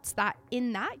notes that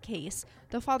in that case,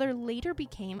 the father later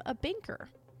became a banker.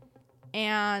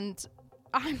 And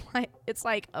I'm like, it's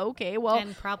like, okay, well.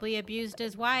 And probably abused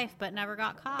his wife, but never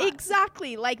got caught.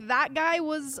 Exactly. Like, that guy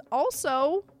was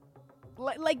also,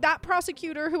 like that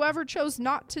prosecutor, whoever chose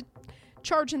not to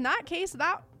charge in that case,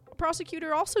 that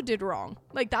prosecutor also did wrong.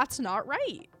 Like, that's not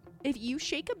right. If you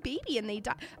shake a baby and they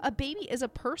die, a baby is a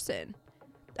person.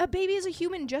 A baby is a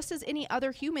human just as any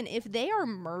other human. If they are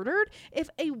murdered, if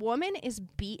a woman is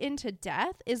beaten to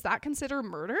death, is that considered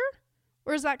murder?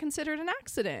 Or is that considered an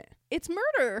accident? It's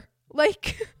murder.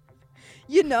 Like,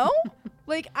 you know?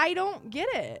 Like, I don't get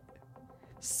it.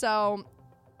 So.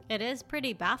 It is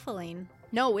pretty baffling.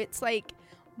 No, it's like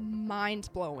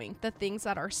mind-blowing, the things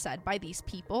that are said by these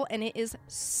people. And it is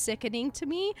sickening to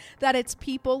me that it's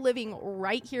people living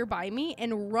right here by me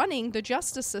and running the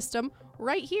justice system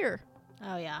right here.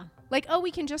 Oh, yeah. Like, oh,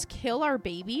 we can just kill our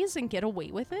babies and get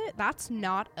away with it? That's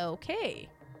not okay.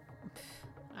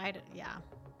 Yeah.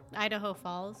 Idaho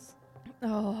Falls.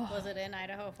 Oh. Was it in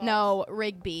Idaho Falls? No,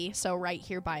 Rigby. So right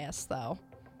here by us, though.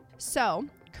 So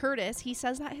Curtis, he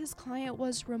says that his client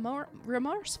was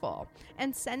remorseful,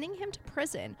 and sending him to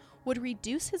prison would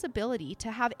reduce his ability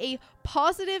to have a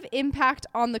positive impact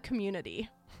on the community.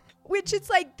 Which,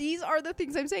 it's like, these are the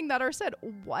things I'm saying that are said.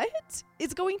 What?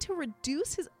 It's going to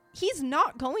reduce he's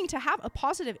not going to have a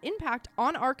positive impact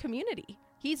on our community.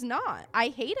 He's not. I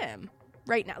hate him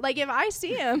right now. Like, if I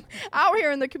see him out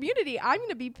here in the community, I'm going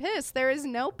to be pissed. There is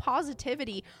no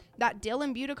positivity that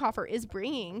Dylan Butikofer is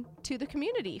bringing to the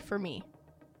community for me.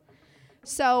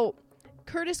 So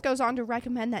Curtis goes on to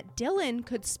recommend that Dylan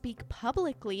could speak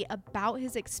publicly about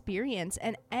his experience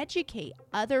and educate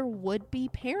other would-be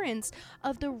parents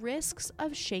of the risks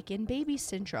of shaken baby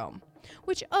syndrome.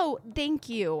 Which, oh, thank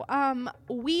you.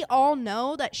 We all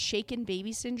know that shaken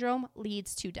baby syndrome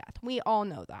leads to death. We all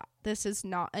know that. This is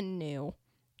not a new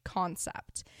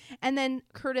concept. And then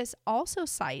Curtis also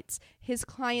cites his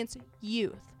client's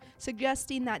youth,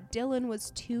 suggesting that Dylan was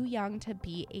too young to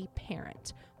be a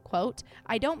parent. Quote,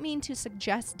 I don't mean to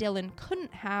suggest Dylan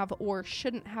couldn't have or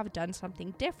shouldn't have done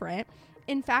something different.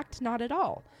 In fact, not at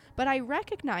all. But I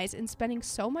recognize in spending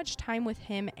so much time with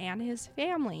him and his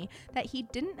family that he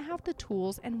didn't have the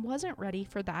tools and wasn't ready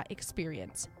for that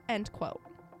experience. End quote.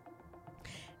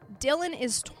 Dylan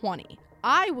is 20.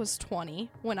 I was 20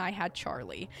 when I had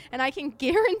Charlie. And I can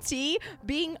guarantee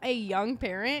being a young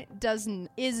parent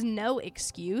is no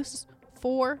excuse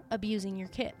for abusing your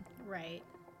kid. Right.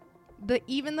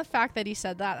 Even the fact that he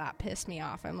said that pissed me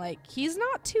off. I'm like, he's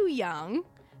not too young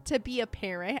to be a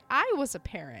parent. I was a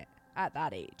parent at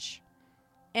that age,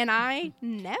 and I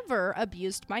never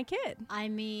abused my kid. I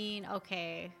mean,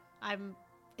 okay,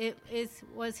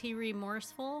 was he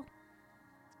remorseful?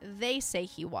 They say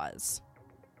he was,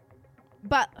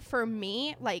 but for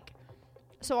me, like,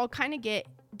 so I'll kind of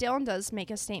Dylan does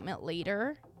make a statement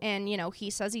later, and he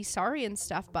says he's sorry and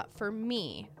stuff, but for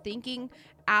me, thinking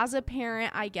as a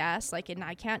parent, I guess, like, and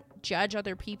I can't judge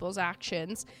other people's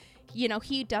actions,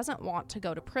 he doesn't want to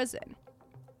go to prison.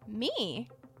 Me,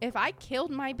 if I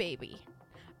killed my baby,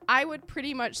 I would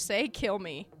pretty much say, kill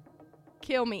me.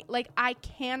 Kill me. Like, I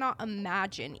cannot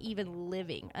imagine even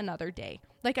living another day.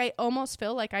 Like, I almost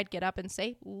feel like I'd get up and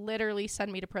say, literally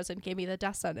send me to prison, give me the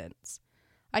death sentence.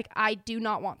 Like, I do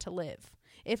not want to live.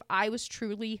 If I was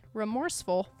truly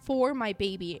remorseful for my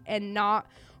baby and not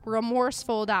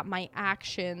remorseful that my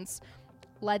actions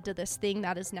led to this thing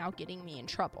that is now getting me in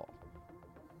trouble.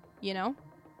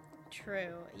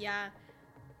 True. Yeah.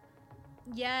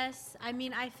 Yes. I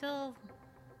mean, I feel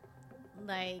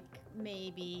like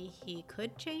maybe he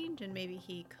could change and maybe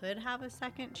he could have a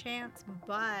second chance,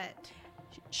 but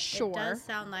sure, it does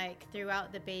sound like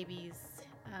throughout the baby's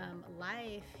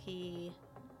life, he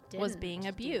was being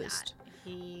abused.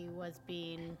 He was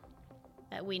being,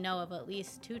 that we know of, at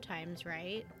least 2 times,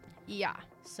 right? Yeah.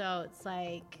 So it's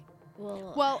like,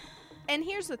 well, and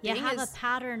here's the thing: you have a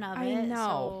pattern of it. I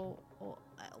know. So,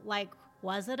 like,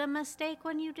 was it a mistake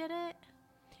when you did it?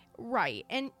 Right.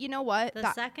 And you know what?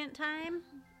 The second time?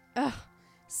 Ugh,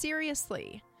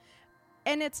 seriously.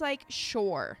 And it's like,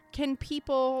 sure, can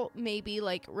people maybe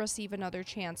like receive another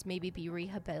chance, maybe be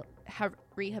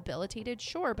rehabilitated?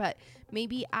 Sure, but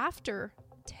maybe after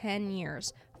 10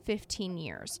 years, 15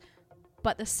 years.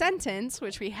 But the sentence,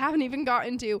 which we haven't even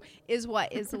gotten to, is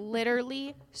what is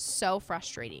literally so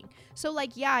frustrating. So,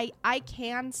 like, yeah, I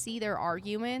can see their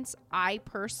arguments. I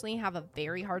personally have a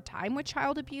very hard time with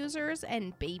child abusers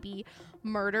and baby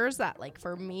murders that, like,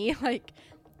 for me, like,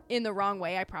 in the wrong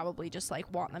way, I probably just,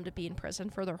 like, want them to be in prison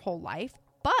for their whole life.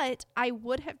 But I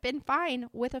would have been fine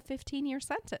with a 15-year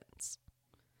sentence.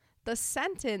 The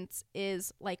sentence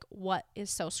is, like, what is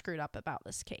so screwed up about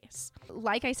this case.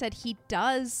 Like I said, he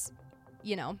does,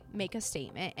 you know, make a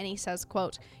statement, and he says,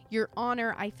 quote, "Your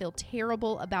Honor, I feel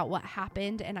terrible about what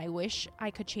happened, and I wish I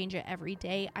could change it every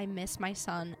day. I miss my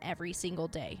son every single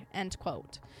day," end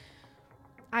quote.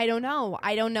 I don't know.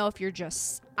 I don't know if you're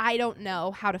just, I don't know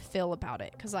how to feel about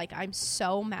it. Cause like, I'm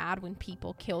so mad when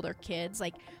people kill their kids.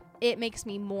 Like, it makes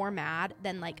me more mad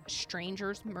than like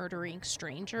strangers murdering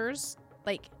strangers.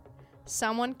 Like,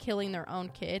 someone killing their own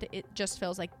kid, it just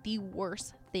feels like the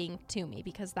worst thing to me,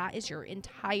 because that is your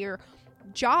entire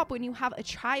job when you have a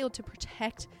child, to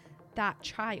protect that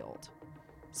child.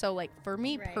 So like, for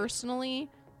me personally,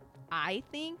 I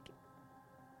think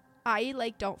I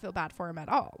like don't feel bad for him at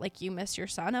all. Like, you miss your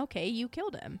son, okay, you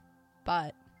killed him,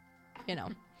 but you know,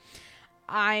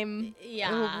 I'm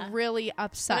really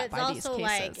upset by these cases. But it's also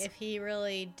like, if he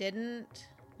really didn't,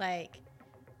 like,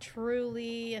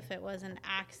 truly, if it was an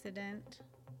accident,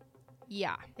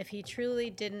 if he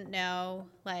truly didn't know,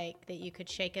 like, that you could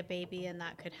shake a baby and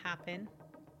that could happen,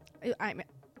 I'm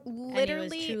literally,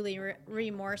 and he was truly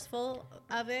remorseful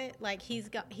of it, like, he's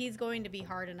going to be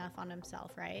hard enough on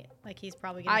himself, right? Like, he's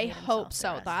probably gonna hate hope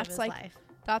so. The rest of his life.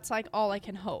 That's like all I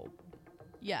can hope.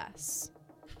 Yes.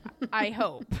 I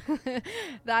hope.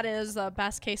 That is the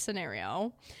best case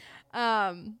scenario.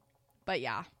 But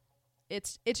yeah,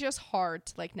 it's just hard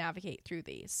to like navigate through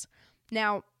these.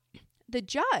 Now, the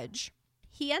judge,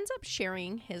 he ends up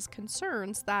sharing his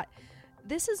concerns that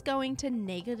this is going to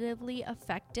negatively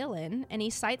affect Dylan, and he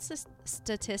cites this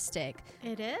statistic.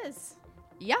 It is.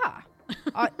 Yeah.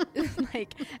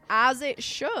 Like, as it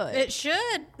should. It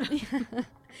should.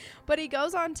 But he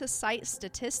goes on to cite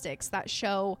statistics that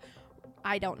show,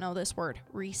 I don't know this word,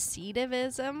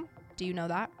 recidivism. Do you know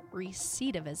that?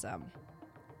 Recidivism.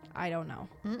 I don't know.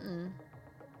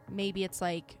 Maybe it's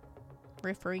like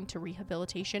referring to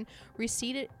rehabilitation.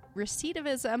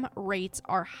 Recidivism rates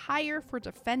are higher for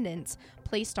defendants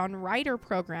placed on rider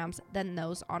programs than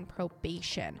those on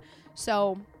probation.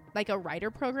 So, like a rider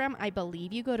program, I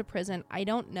believe you go to prison. I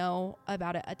don't know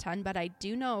about it a ton, but I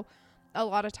do know a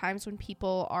lot of times when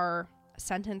people are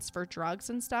sentenced for drugs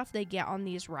and stuff, they get on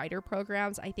these rider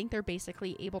programs. I think they're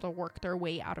basically able to work their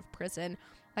way out of prison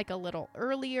like a little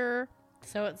earlier.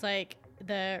 So it's like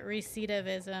the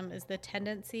recidivism is the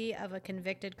tendency of a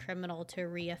convicted criminal to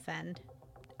reoffend.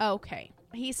 Okay.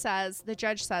 The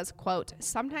judge says, quote,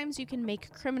 "Sometimes you can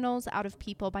make criminals out of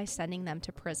people by sending them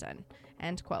to prison,"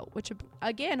 end quote, which,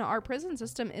 again, our prison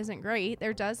system isn't great.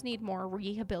 There does need more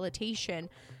rehabilitation.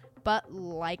 But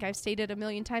like I've stated a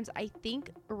million times, I think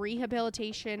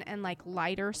rehabilitation and like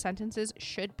lighter sentences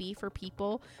should be for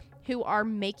people who are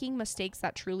making mistakes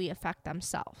that truly affect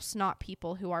themselves, not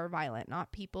people who are violent,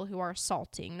 not people who are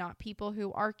assaulting, not people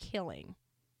who are killing,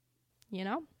 you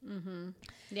know?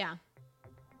 Yeah.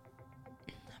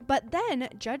 But then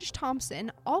Judge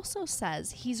Thompson also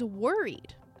says he's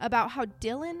worried about how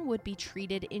Dylan would be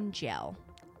treated in jail.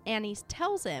 And he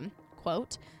tells him,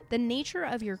 quote, "The nature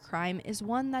of your crime is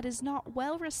one that is not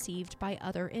well received by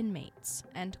other inmates,"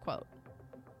 end quote.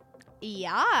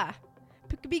 Yeah,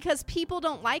 because people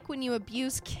don't like when you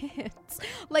abuse kids.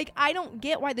 Like, I don't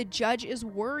get why the judge is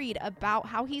worried about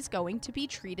how he's going to be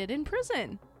treated in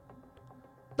prison.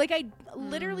 Like, I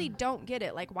literally don't get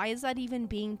it. Like, why is that even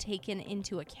being taken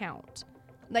into account?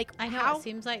 Like, I know, it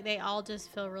seems like they all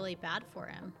just feel really bad for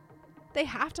him. They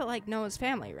have to, like, know his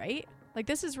family, right? Like,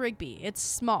 this is Rigby. It's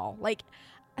small. Like,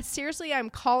 seriously, I'm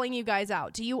calling you guys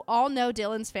out. Do you all know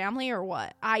Dylan's family or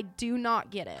what? I do not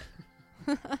get it.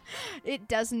 It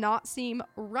does not seem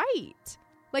right.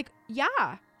 Like,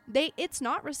 yeah, it's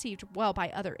not received well by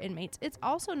other inmates. It's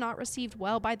also not received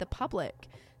well by the public.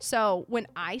 So when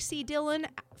I see Dylan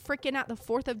freaking at the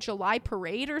 4th of July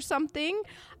parade or something,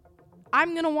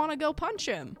 I'm going to want to go punch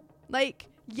him. Like,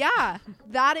 yeah,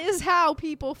 that is how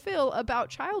people feel about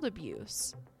child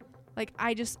abuse. Like,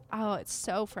 it's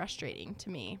so frustrating to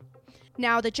me.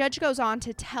 Now, the judge goes on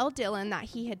to tell Dylan that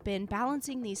he had been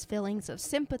balancing these feelings of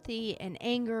sympathy and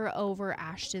anger over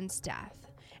Ashton's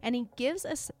death. And he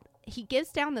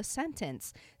gives down the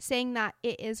sentence, saying that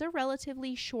it is a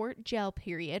relatively short jail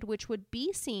period, which would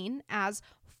be seen as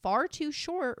far too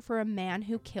short for a man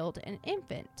who killed an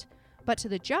infant. But to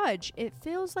the judge, it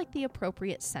feels like the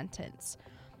appropriate sentence.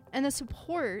 And the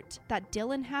support that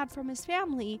Dylan had from his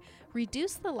family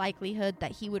reduced the likelihood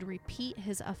that he would repeat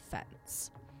his offense.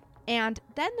 And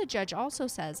then the judge also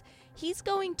says he's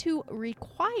going to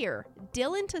require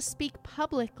Dylan to speak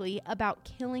publicly about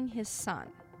killing his son.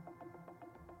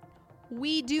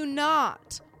 We do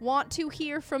not want to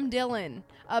hear from Dylan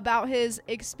about his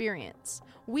experience.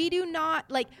 We do not,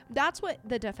 that's what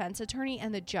the defense attorney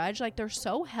and the judge, they're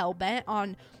so hell-bent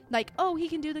on, oh, he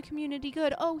can do the community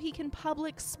good. Oh, he can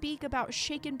public speak about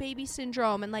shaken baby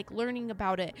syndrome and, learning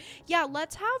about it. Yeah,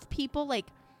 let's have people,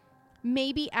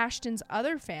 maybe Ashton's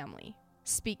other family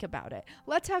speak about it.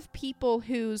 Let's have people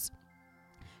whose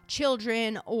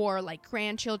children or,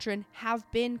 grandchildren have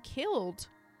been killed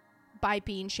by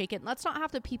being shaken. Let's not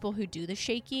have the people who do the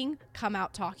shaking come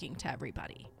out talking to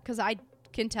everybody. Because I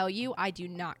can tell you, I do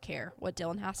not care what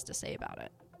Dylan has to say about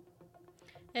it.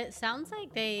 It sounds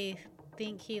like they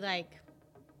think he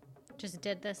just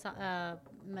did this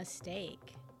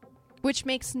mistake. Which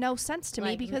makes no sense to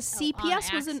me because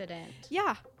CPS was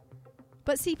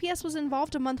but CPS was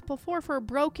involved a month before for a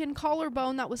broken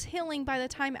collarbone that was healing by the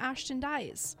time Ashtonn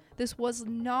dies. This was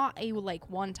not a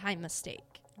one-time mistake.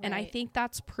 Right. And I think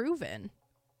that's proven.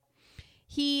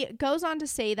 He goes on to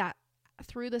say that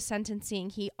through the sentencing,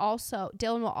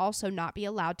 Dylan will also not be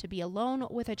allowed to be alone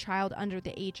with a child under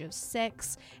the age of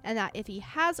 6, and that if he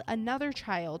has another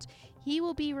child, he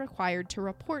will be required to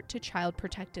report to Child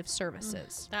Protective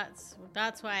Services.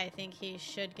 That's why I think he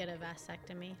should get a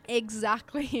vasectomy.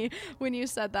 Exactly. When you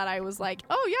said that, I was like,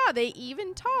 oh yeah, they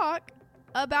even talk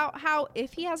about how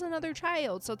if he has another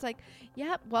child. So it's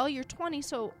you're 20,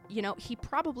 so, he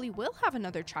probably will have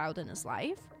another child in his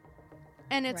life.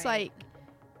 And it's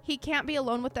he can't be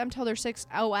alone with them till they're 6.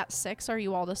 Oh, at 6, are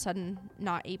you all of a sudden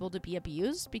not able to be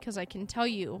abused? Because I can tell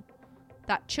you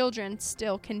that children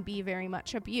still can be very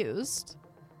much abused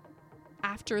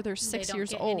after they're 6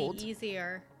 years old. They don't get any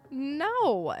easier.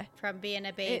 No. From being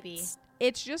a baby.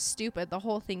 It's just stupid. The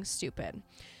whole thing's stupid.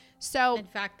 So, in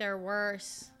fact, they're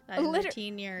worse. In their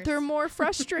teen years. They're more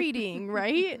frustrating,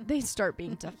 right? They start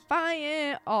being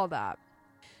defiant, all that.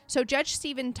 So Judge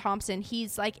Stephen Thompson,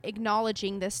 he's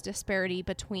acknowledging this disparity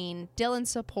between Dylan's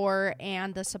support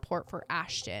and the support for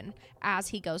Ashtonn as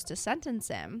he goes to sentence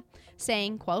him,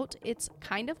 saying, quote, "It's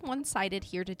kind of one-sided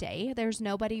here today. There's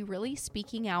nobody really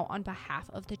speaking out on behalf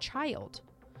of the child."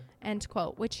 End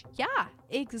quote, which, yeah,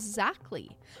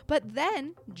 exactly. But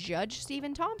then Judge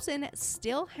Stephen Thompson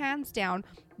still hands down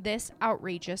this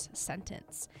outrageous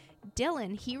sentence.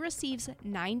 Dylan, he receives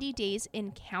 90 days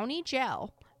in county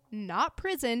jail, not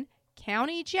prison,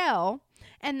 county jail,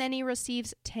 and then he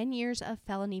receives 10 years of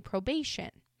felony probation.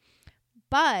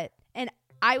 And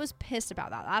I was pissed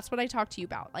about that. That's what I talked to you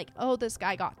about. This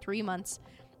guy got 3 months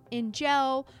in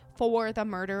jail for the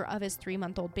murder of his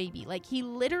 3-month-old baby. He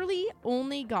literally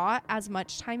only got as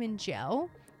much time in jail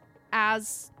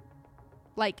as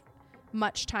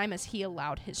much time as he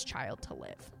allowed his child to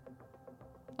live.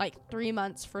 3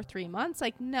 months for 3 months.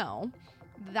 No,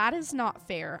 that is not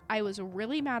fair. I was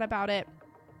really mad about it.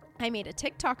 I made a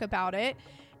TikTok about it,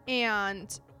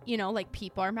 and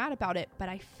people are mad about it. But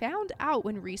I found out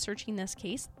when researching this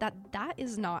case that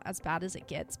is not as bad as it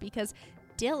gets, because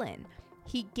Dylan,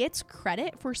 he gets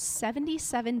credit for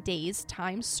 77 days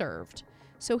time served.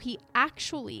 So he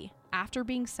actually, after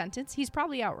being sentenced, he's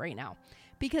probably out right now,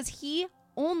 because he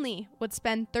only would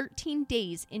spend 13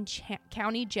 days in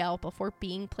county jail before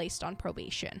being placed on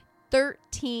probation.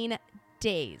 13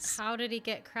 days. How did he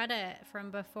get credit from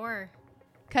before?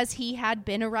 Because he had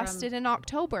been arrested in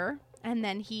October, and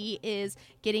then he is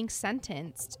getting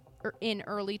sentenced in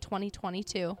early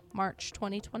 2022, March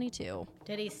 2022.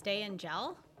 Did he stay in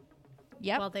jail?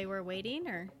 Yep. While they were waiting,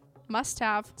 or? Must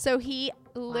have. So he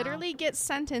literally gets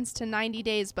sentenced to 90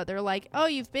 days, but they're like, oh,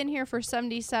 you've been here for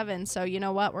 77. So you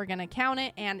know what? We're going to count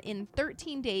it. And in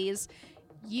 13 days,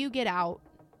 you get out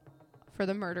for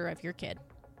the murder of your kid.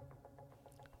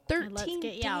 13 days. Let's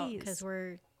get you out, because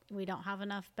we don't have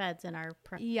enough beds in our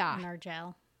in our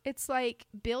jail. It's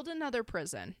build another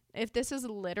prison. If this is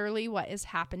literally what is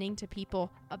happening to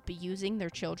people abusing their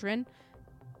children,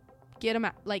 get them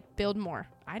out, build more.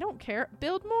 I don't care.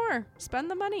 Build more. Spend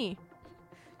the money.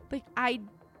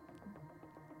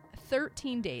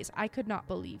 13 days. I could not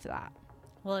believe that.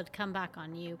 Well, it'd come back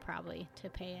on you probably to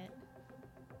pay it.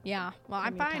 Yeah. Well,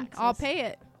 I'm fine. Taxes. I'll pay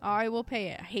it. I will pay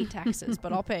it. I hate taxes,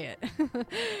 but I'll pay it.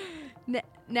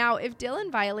 Now, if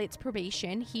Dylan violates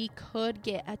probation, he could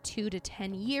get a 2 to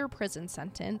 10 year prison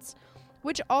sentence,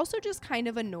 which also just kind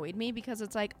of annoyed me because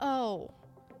it's like, oh,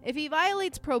 if he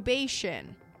violates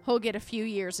probation, he'll get a few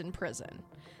years in prison.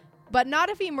 But not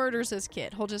if he murders his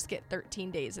kid. He'll just get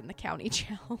 13 days in the county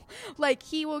jail. Like,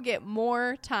 he will get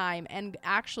more time and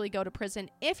actually go to prison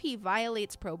if he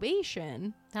violates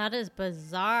probation. That is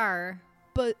bizarre.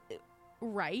 But,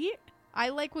 right?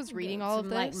 I, was reading all of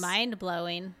this.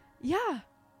 Mind-blowing. Yeah.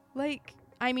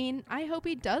 I mean, I hope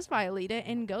he does violate it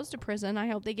and goes to prison. I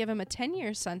hope they give him a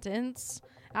 10-year sentence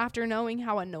after knowing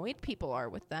how annoyed people are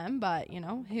with them. But,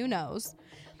 who knows?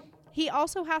 He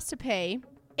also has to pay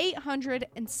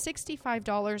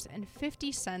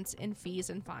 $865.50 in fees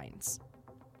and fines.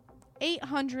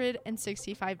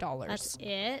 $865. That's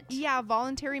it? Yeah,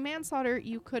 voluntary manslaughter,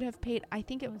 you could have paid, I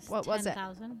think it was, what was it?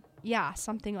 10,000? Yeah,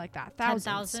 something like that.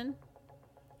 10,000?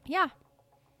 Yeah.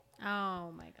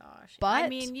 Oh my gosh. But, I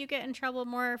mean, you get in trouble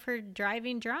more for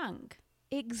driving drunk.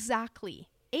 Exactly.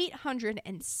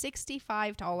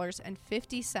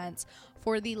 $865.50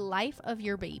 for the life of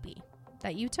your baby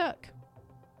that you took.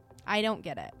 I don't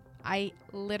get it. I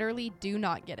literally do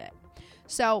not get it.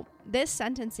 So this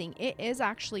sentencing, it is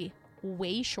actually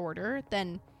way shorter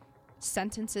than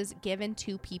sentences given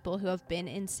to people who have been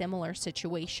in similar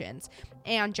situations.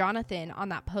 And Jonathan, on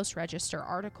that Post-Register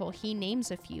article, he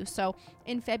names a few. So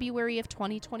in February of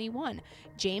 2021,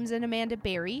 James and Amanda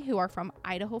Berry, who are from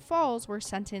Idaho Falls, were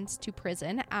sentenced to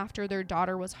prison after their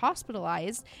daughter was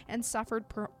hospitalized and suffered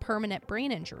permanent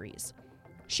brain injuries.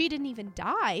 She didn't even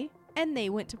die, and they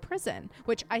went to prison,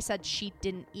 which I said she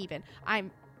didn't even. I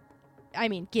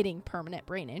mean, getting permanent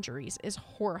brain injuries is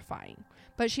horrifying,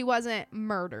 but she wasn't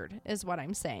murdered is what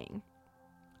I'm saying.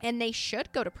 And they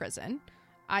should go to prison.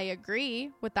 I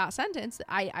agree with that sentence.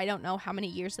 I don't know how many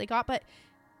years they got, but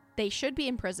they should be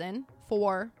in prison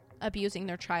for abusing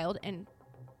their child and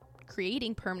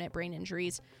creating permanent brain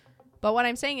injuries. But what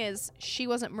I'm saying is she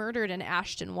wasn't murdered and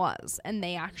Ashtonn was, and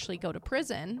they actually go to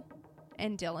prison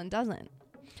and Dylan doesn't.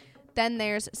 Then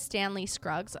there's Stanley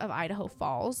Scruggs of Idaho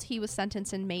Falls. He was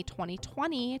sentenced in May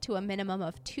 2020 to a minimum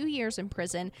of 2 years in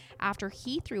prison after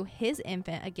he threw his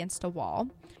infant against a wall.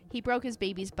 He broke his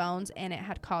baby's bones and it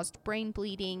had caused brain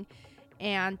bleeding.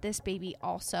 And this baby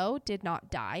also did not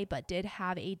die, but did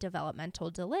have a developmental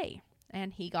delay.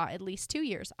 And he got at least 2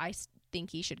 years. I think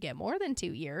he should get more than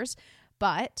 2 years.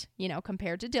 But,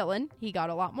 compared to Dylan, he got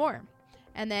a lot more.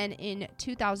 And then in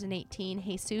 2018,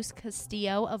 Jesus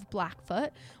Castillo of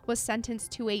Blackfoot was sentenced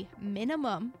to a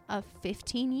minimum of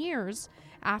 15 years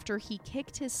after he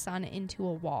kicked his son into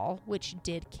a wall, which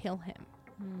did kill him.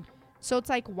 So it's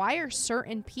like, why are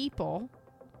certain people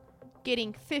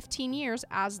getting 15 years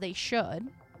as they should,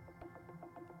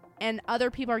 and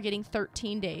other people are getting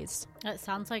 13 days? It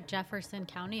sounds like Jefferson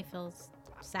County feels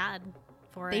sad.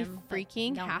 They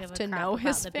freaking have to know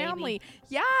his family.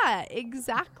 Yeah,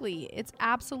 exactly. It's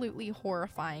absolutely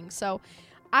horrifying. So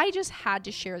I just had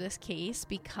to share this case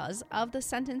because of the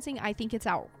sentencing. I think it's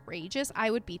outrageous.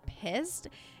 I would be pissed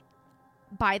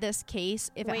by this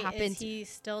case if it happened. Is he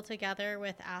still together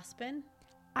with Ashtonn?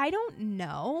 I don't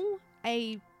know.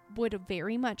 I would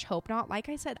very much hope not. Like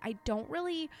I said, I don't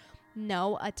really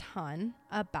know a ton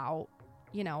about,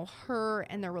 her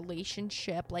and their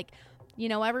relationship.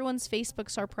 Everyone's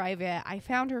Facebooks are private. I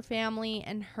found her family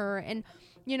and her, and,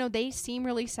 they seem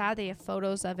really sad. They have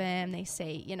photos of him. They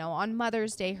say, on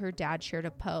Mother's Day, her dad shared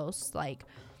a post, that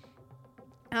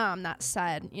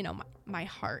said, my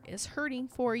heart is hurting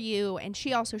for you. And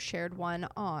she also shared one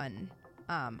on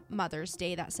Mother's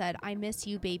Day that said, I miss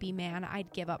you, baby man.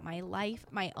 I'd give up my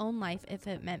own life, if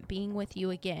it meant being with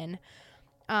you again.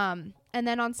 And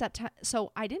then on September,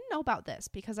 so I didn't know about this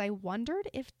because I wondered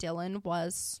if Dylan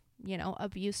was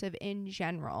abusive in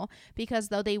general, because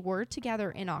though they were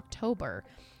together in October,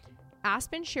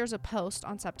 Ashtonn shares a post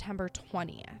on September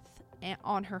 20th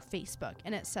on her Facebook,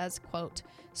 and it says, quote,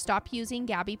 stop using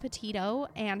Gabby Petito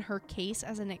and her case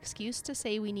as an excuse to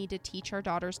say we need to teach our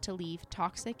daughters to leave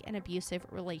toxic and abusive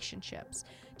relationships.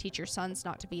 Teach your sons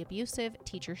not to be abusive.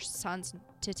 Teach your sons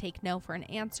to take no for an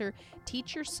answer.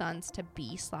 Teach your sons to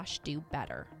be/do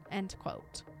better, end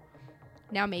quote.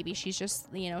 Now, maybe she's just,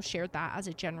 shared that as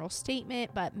a general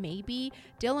statement, but maybe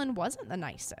Dylan wasn't the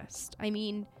nicest. I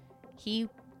mean,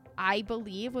 I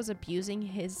believe, was abusing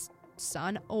his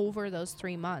son over those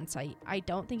 3 months. I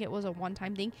don't think it was a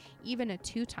one-time thing, even a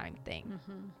two-time thing.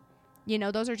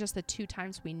 Mm-hmm. Those are just the 2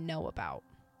 times we know about.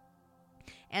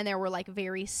 And there were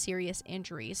very serious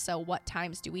injuries. So what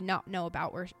times do we not know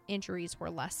about where injuries were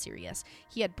less serious?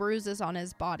 He had bruises on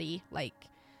his body,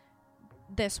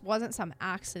 this wasn't some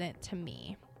accident to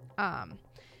me.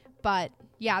 But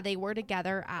yeah, they were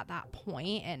together at that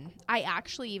point, and I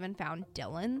actually even found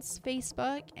Dylan's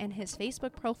Facebook, and his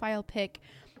Facebook profile pic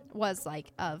was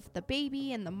like of the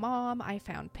baby and the mom. I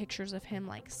found pictures of him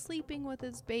like sleeping with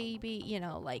his baby, you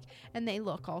know, like, and they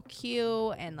look all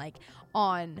cute. And like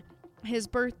on his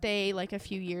birthday, like a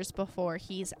few years before,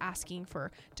 he's asking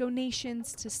for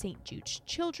donations to St. Jude's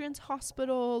Children's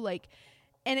Hospital, like,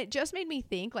 and it just made me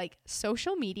think, like,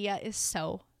 social media is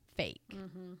so fake.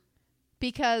 Mm-hmm.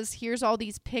 Because here's all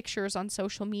these pictures on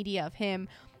social media of him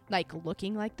like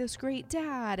looking like this great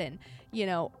dad and, you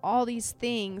know, all these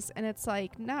things. And it's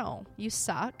like, no, you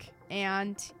suck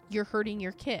and you're hurting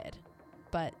your kid.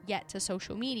 But yet to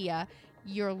social media,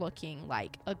 you're looking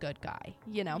like a good guy,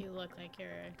 you know? You look like you're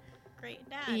a great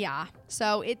dad. Yeah.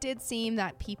 So it did seem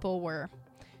that people were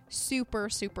super,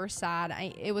 super sad.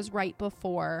 It was right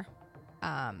before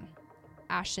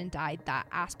Ashtonn died that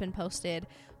Aspen posted,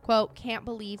 quote, "Can't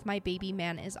believe my baby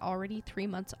man is already 3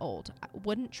 months old. I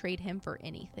wouldn't trade him for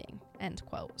anything," end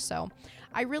quote. So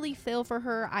I really feel for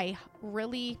her. I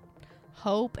really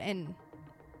hope and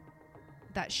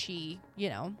that she, you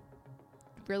know,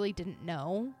 really didn't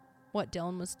know what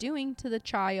Dylan was doing to the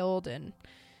child. And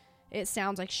it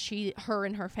sounds like her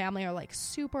and her family are like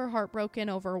super heartbroken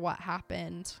over what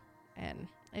happened. And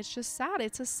it's just sad.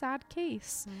 It's a sad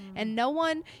case. And no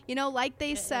one, you know, like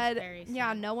they said,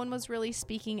 yeah, no one was really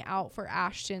speaking out for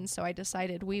Ashtonn. So I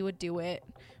decided we would do it.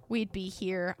 We'd be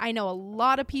here. I know a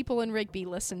lot of people in Rigby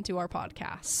listen to our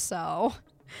podcast. So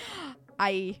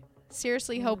I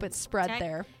seriously hope it's spread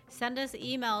there. Send us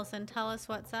emails and tell us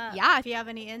what's up. Yeah. If you have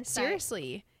any insight.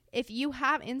 Seriously. If you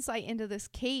have insight into this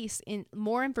case, in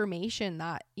more information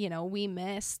that, you know, we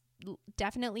missed,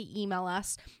 definitely email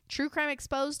us,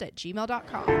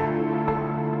 truecrimeexposed@gmail.com.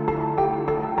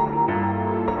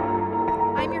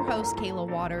 I'm your host, Kayla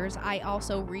Waters. I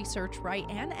also research, write,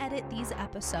 and edit these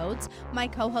episodes. My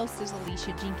co-host is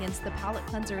Alicia Jenkins. The palette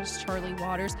cleanser is Charlie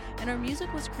Waters, and our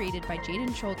music was created by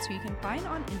Jaden Schultz, who you can find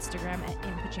on Instagram at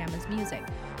In Pajamas Music.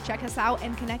 Check us out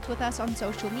and connect with us on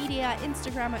social media,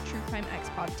 Instagram at True Crime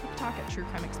Expod, TikTok at True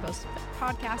Crime Exposed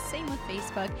Podcast, same with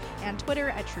Facebook, and Twitter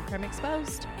at True Crime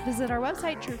Exposed. Visit our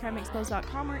website,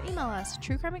 truecrimeexposed.com, or email us,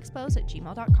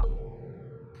 truecrimeexposed@gmail.com.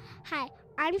 Hi,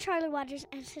 I'm Charlie Waters,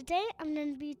 and today I'm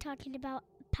going to be talking about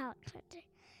a palette cleanser.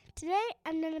 Today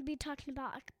I'm going to be talking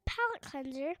about a palette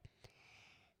cleanser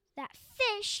that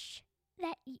fish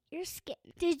that eat your skin.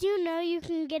 Did you know you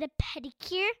can get a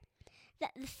pedicure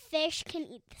that the fish can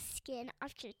eat the skin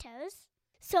off your toes?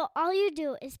 So all you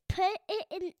do is put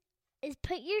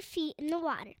your feet in the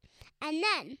water, and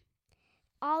then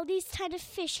all these tiny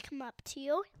fish come up to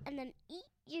you and then eat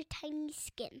your tiny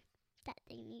skin that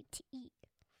they need to eat.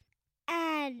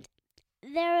 And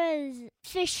there is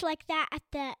fish like that at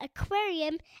the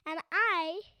aquarium, and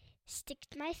I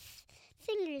sticked my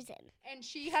fingers in. And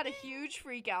she had a huge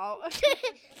freak out.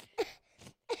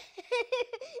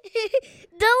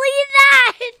 Delete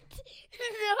that!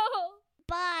 No.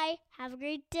 Bye. Have a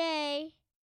great day.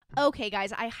 Okay,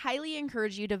 guys, I highly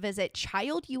encourage you to visit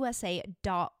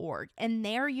childusa.org, and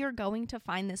there you're going to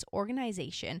find this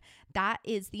organization that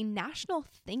is the national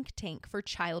think tank for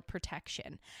child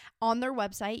protection. On their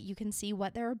website, you can see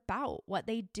what they're about, what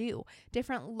they do,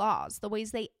 different laws, the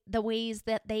ways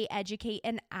that they educate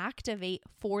and activate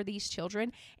for these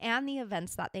children, and the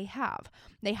events that they have.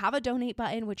 They have a donate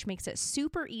button, which makes it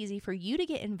super easy for you to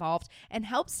get involved and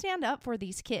help stand up for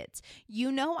these kids.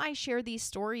 You know, I share these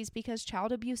stories because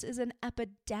child abuse is an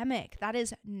epidemic that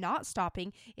is not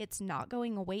stopping. It's not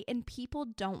going away, and people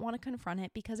don't want to confront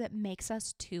it because it makes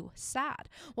us too sad.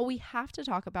 Well, we have to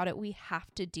talk about it. We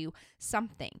have to do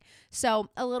something. So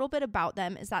a little bit about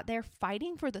them is that they're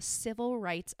fighting for the civil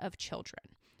rights of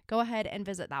children. Go ahead and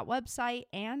visit that website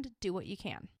and do what you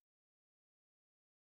can.